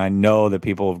situation. I know that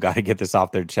people have got to get this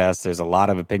off their chest. There's a lot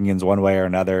of opinions one way or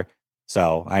another.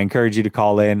 So I encourage you to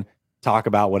call in, talk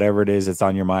about whatever it is that's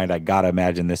on your mind. I got to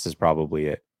imagine this is probably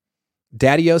it.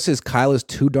 Daddy-O says Kyle is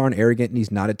too darn arrogant and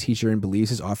he's not a teacher and believes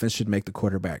his offense should make the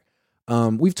quarterback.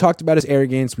 We've talked about his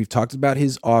arrogance. We've talked about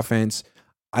his offense.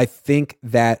 I think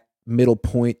that middle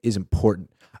point is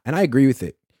important. And I agree with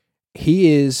it.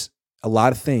 He is a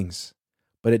lot of things.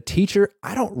 But a teacher,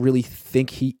 I don't really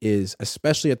think he is,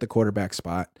 especially at the quarterback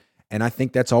spot. And I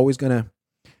think that's always going to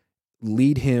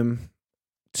lead him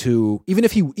to, even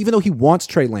though he wants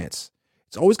Trey Lance,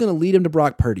 it's always going to lead him to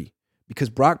Brock Purdy, because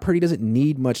Brock Purdy doesn't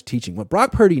need much teaching. What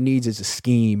Brock Purdy needs is a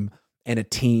scheme and a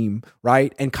team,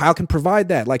 right? And Kyle can provide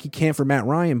that like he can for Matt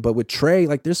Ryan. But with Trey,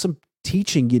 like, there's some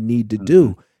teaching you need to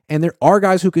do. And there are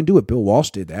guys who can do it. Bill Walsh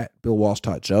did that. Bill Walsh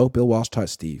taught Joe. Bill Walsh taught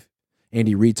Steve.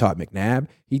 Andy Reid taught McNabb.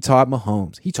 He taught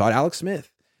Mahomes. He taught Alex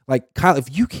Smith. Like, Kyle,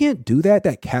 if you can't do that,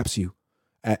 that caps you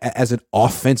as an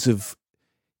offensive.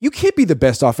 You can't be the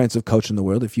best offensive coach in the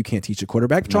world if you can't teach a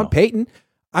quarterback. Sean Payton,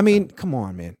 I mean, come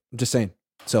on, man. I'm just saying.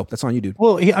 So that's on you, dude.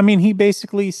 Well, he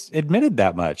basically admitted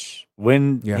that much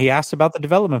when he asked about the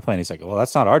development plan. He's like, well,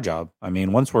 that's not our job. I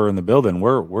mean, once we're in the building,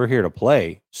 we're here to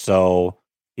play. So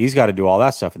he's got to do all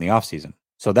that stuff in the offseason.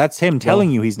 So that's him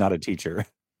telling you he's not a teacher.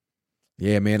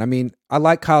 Yeah, man. I mean, I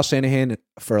like Kyle Shanahan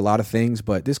for a lot of things,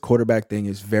 but this quarterback thing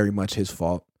is very much his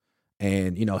fault.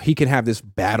 And, he can have this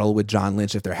battle with John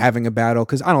Lynch if they're having a battle,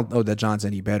 because I don't know that John's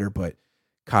any better. But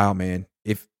Kyle, man,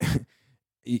 if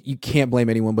you can't blame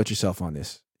anyone but yourself on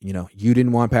this. You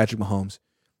didn't want Patrick Mahomes.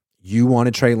 You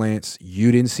wanted Trey Lance.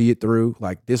 You didn't see it through.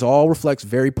 Like, this all reflects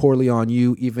very poorly on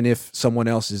you, even if someone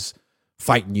else is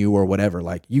fighting you or whatever.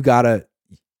 Like, you gotta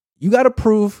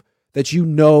prove that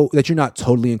that you're not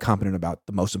totally incompetent about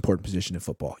the most important position in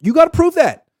football. You got to prove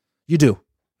that. You do.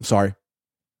 I'm sorry.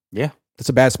 Yeah. It's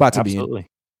a bad spot to be in. Absolutely.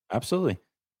 Absolutely.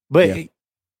 But Yeah.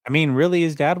 I mean, really,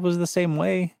 his dad was the same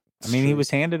way. I mean, he was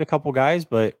handed a couple guys,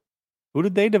 but who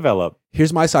did they develop?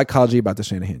 Here's my psychology about the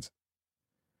Shanahans.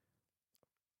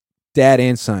 Dad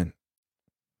and son.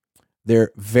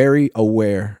 They're very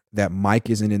aware that Mike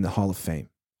isn't in the Hall of Fame.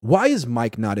 Why is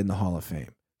Mike not in the Hall of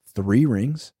Fame? 3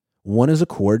 rings, 1 as a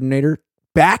coordinator,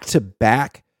 back to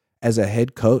back as a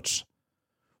head coach.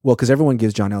 Well, because everyone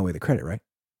gives John Elway the credit, right?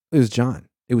 It was John.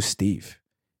 It was Steve.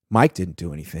 Mike didn't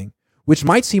do anything, which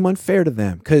might seem unfair to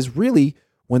them. Because really,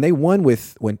 when they won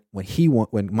with when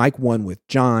Mike won with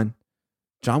John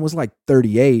was like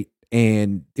 38,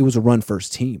 and it was a run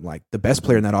first team. Like the best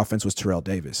player in that offense was Terrell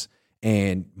Davis,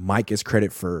 and Mike gets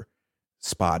credit for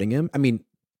spotting him. I mean,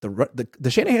 the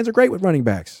Shanahans are great with running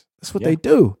backs. That's what they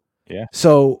do. Yeah.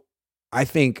 So I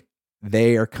think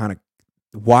they are kind of.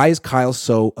 Why is Kyle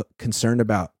so concerned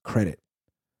about credit?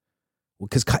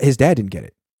 Because his dad didn't get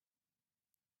it.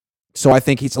 So I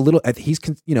think he's how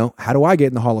do I get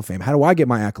in the Hall of Fame? How do I get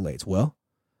my accolades? Well,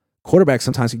 quarterbacks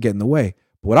sometimes can get in the way.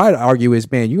 But what I'd argue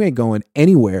is, man, you ain't going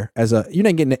anywhere you're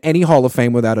not getting to any Hall of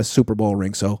Fame without a Super Bowl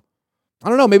ring. So I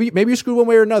don't know. Maybe you're screwed one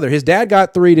way or another. His dad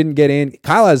got 3, didn't get in.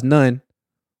 Kyle has none.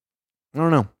 I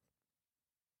don't know.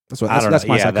 That's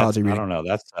my psychology reading. I don't know.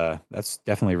 That's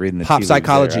definitely reading the pop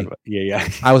psychology. Yeah.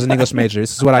 I was an English major.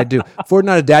 This is what I do. Ford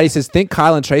Not a Daddy says, think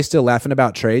Kyle and Trey still laughing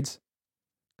about trades?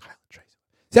 Kyle and Trey.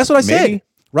 That's what I said,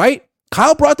 right?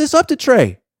 Kyle brought this up to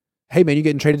Trey. Hey, man, you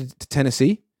getting traded to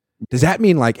Tennessee? Does that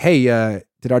mean like, hey,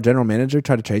 did our general manager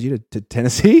try to trade you to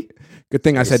Tennessee? Good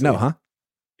thing I said no, huh?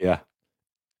 Yeah.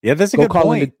 Yeah, that's a good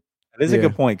point. That is a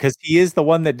good point because he is the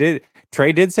one that did.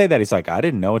 Trey did say that. He's like, I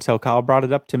didn't know until Kyle brought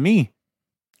it up to me.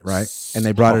 Right. And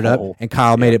they brought it up and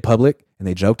Kyle made it public and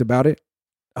they joked about it.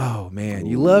 Oh, man.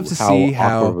 You love to see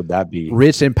how would that be?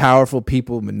 Rich and powerful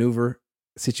people maneuver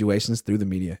situations through the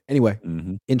media. Anyway,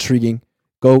 intriguing.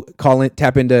 Go call in,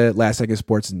 tap into Last Second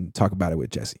Sports and talk about it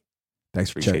with Jesse. Thanks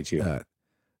for Appreciate you.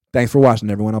 Thanks for watching,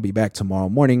 everyone. I'll be back tomorrow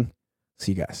morning.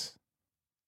 See you guys.